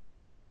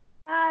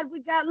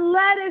got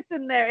lettuce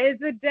in there.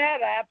 Is it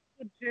dead?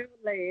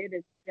 Absolutely, it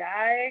is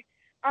dying.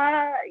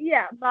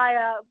 Yeah,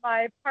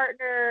 my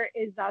partner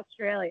is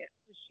Australian.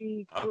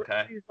 She's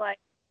like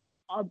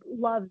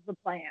loves the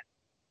plant,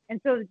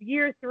 and so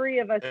year 3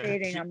 of us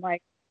dating, I'm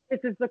like, this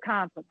is the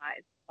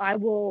compromise. I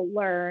will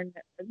learn.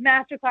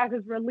 Masterclass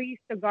has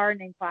released a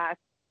gardening class.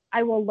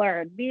 I will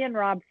learn. Me and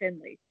Rob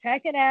Finley.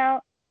 Check it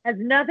out. Has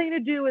nothing to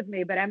do with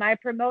me, but am I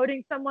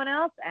promoting someone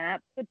else?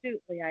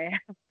 Absolutely, I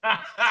am.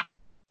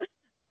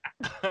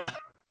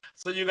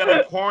 So you got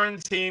a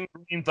quarantine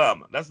green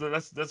thumb. That's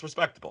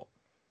respectable.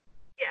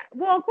 Yeah.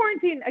 Well,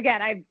 quarantine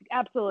again. I've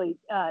absolutely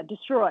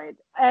destroyed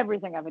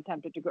everything I've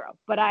attempted to grow,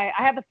 but I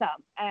have a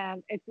thumb,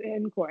 and it's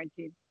in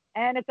quarantine,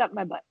 and it's up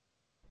my butt.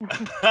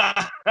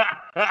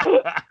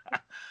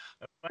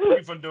 Thank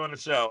you for doing the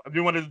show. If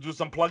you wanted to do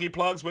some pluggy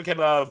plugs, where can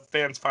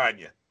fans find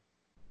you?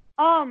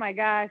 Oh my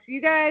gosh,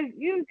 you guys,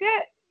 you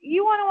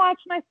want to watch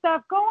my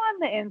stuff? Go on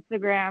the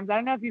Instagrams. I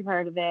don't know if you've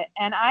heard of it,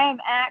 and I am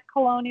at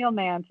Colonial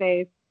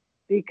Manface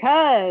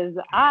because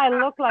I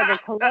look like a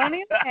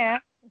colonial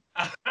man.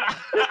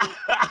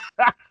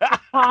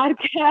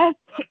 Podcast.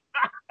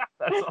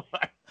 That's all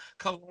right.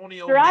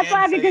 Colonial Manface.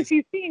 Laughing because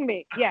he's seeing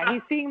me. Yeah,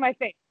 he's seeing my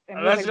face. And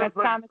he's like, that's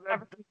Thomas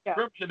Jefferson's show.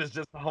 Description is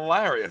just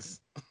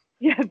hilarious.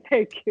 Yeah,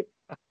 thank you.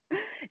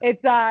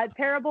 It's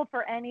terrible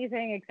for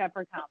anything except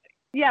for comedy.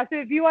 Yeah, so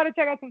if you want to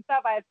check out some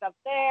stuff, I have stuff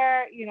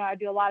there. You know, I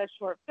do a lot of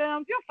short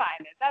films. You'll find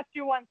it. That's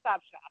your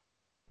one-stop shop.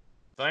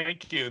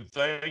 Thank you.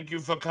 Thank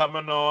you for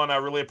coming on. I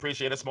really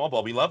appreciate it, Small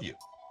Ball. We love you.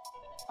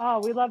 Oh,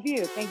 we love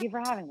you. Thank you for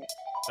having me.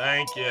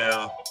 Thank you.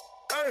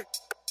 Hey.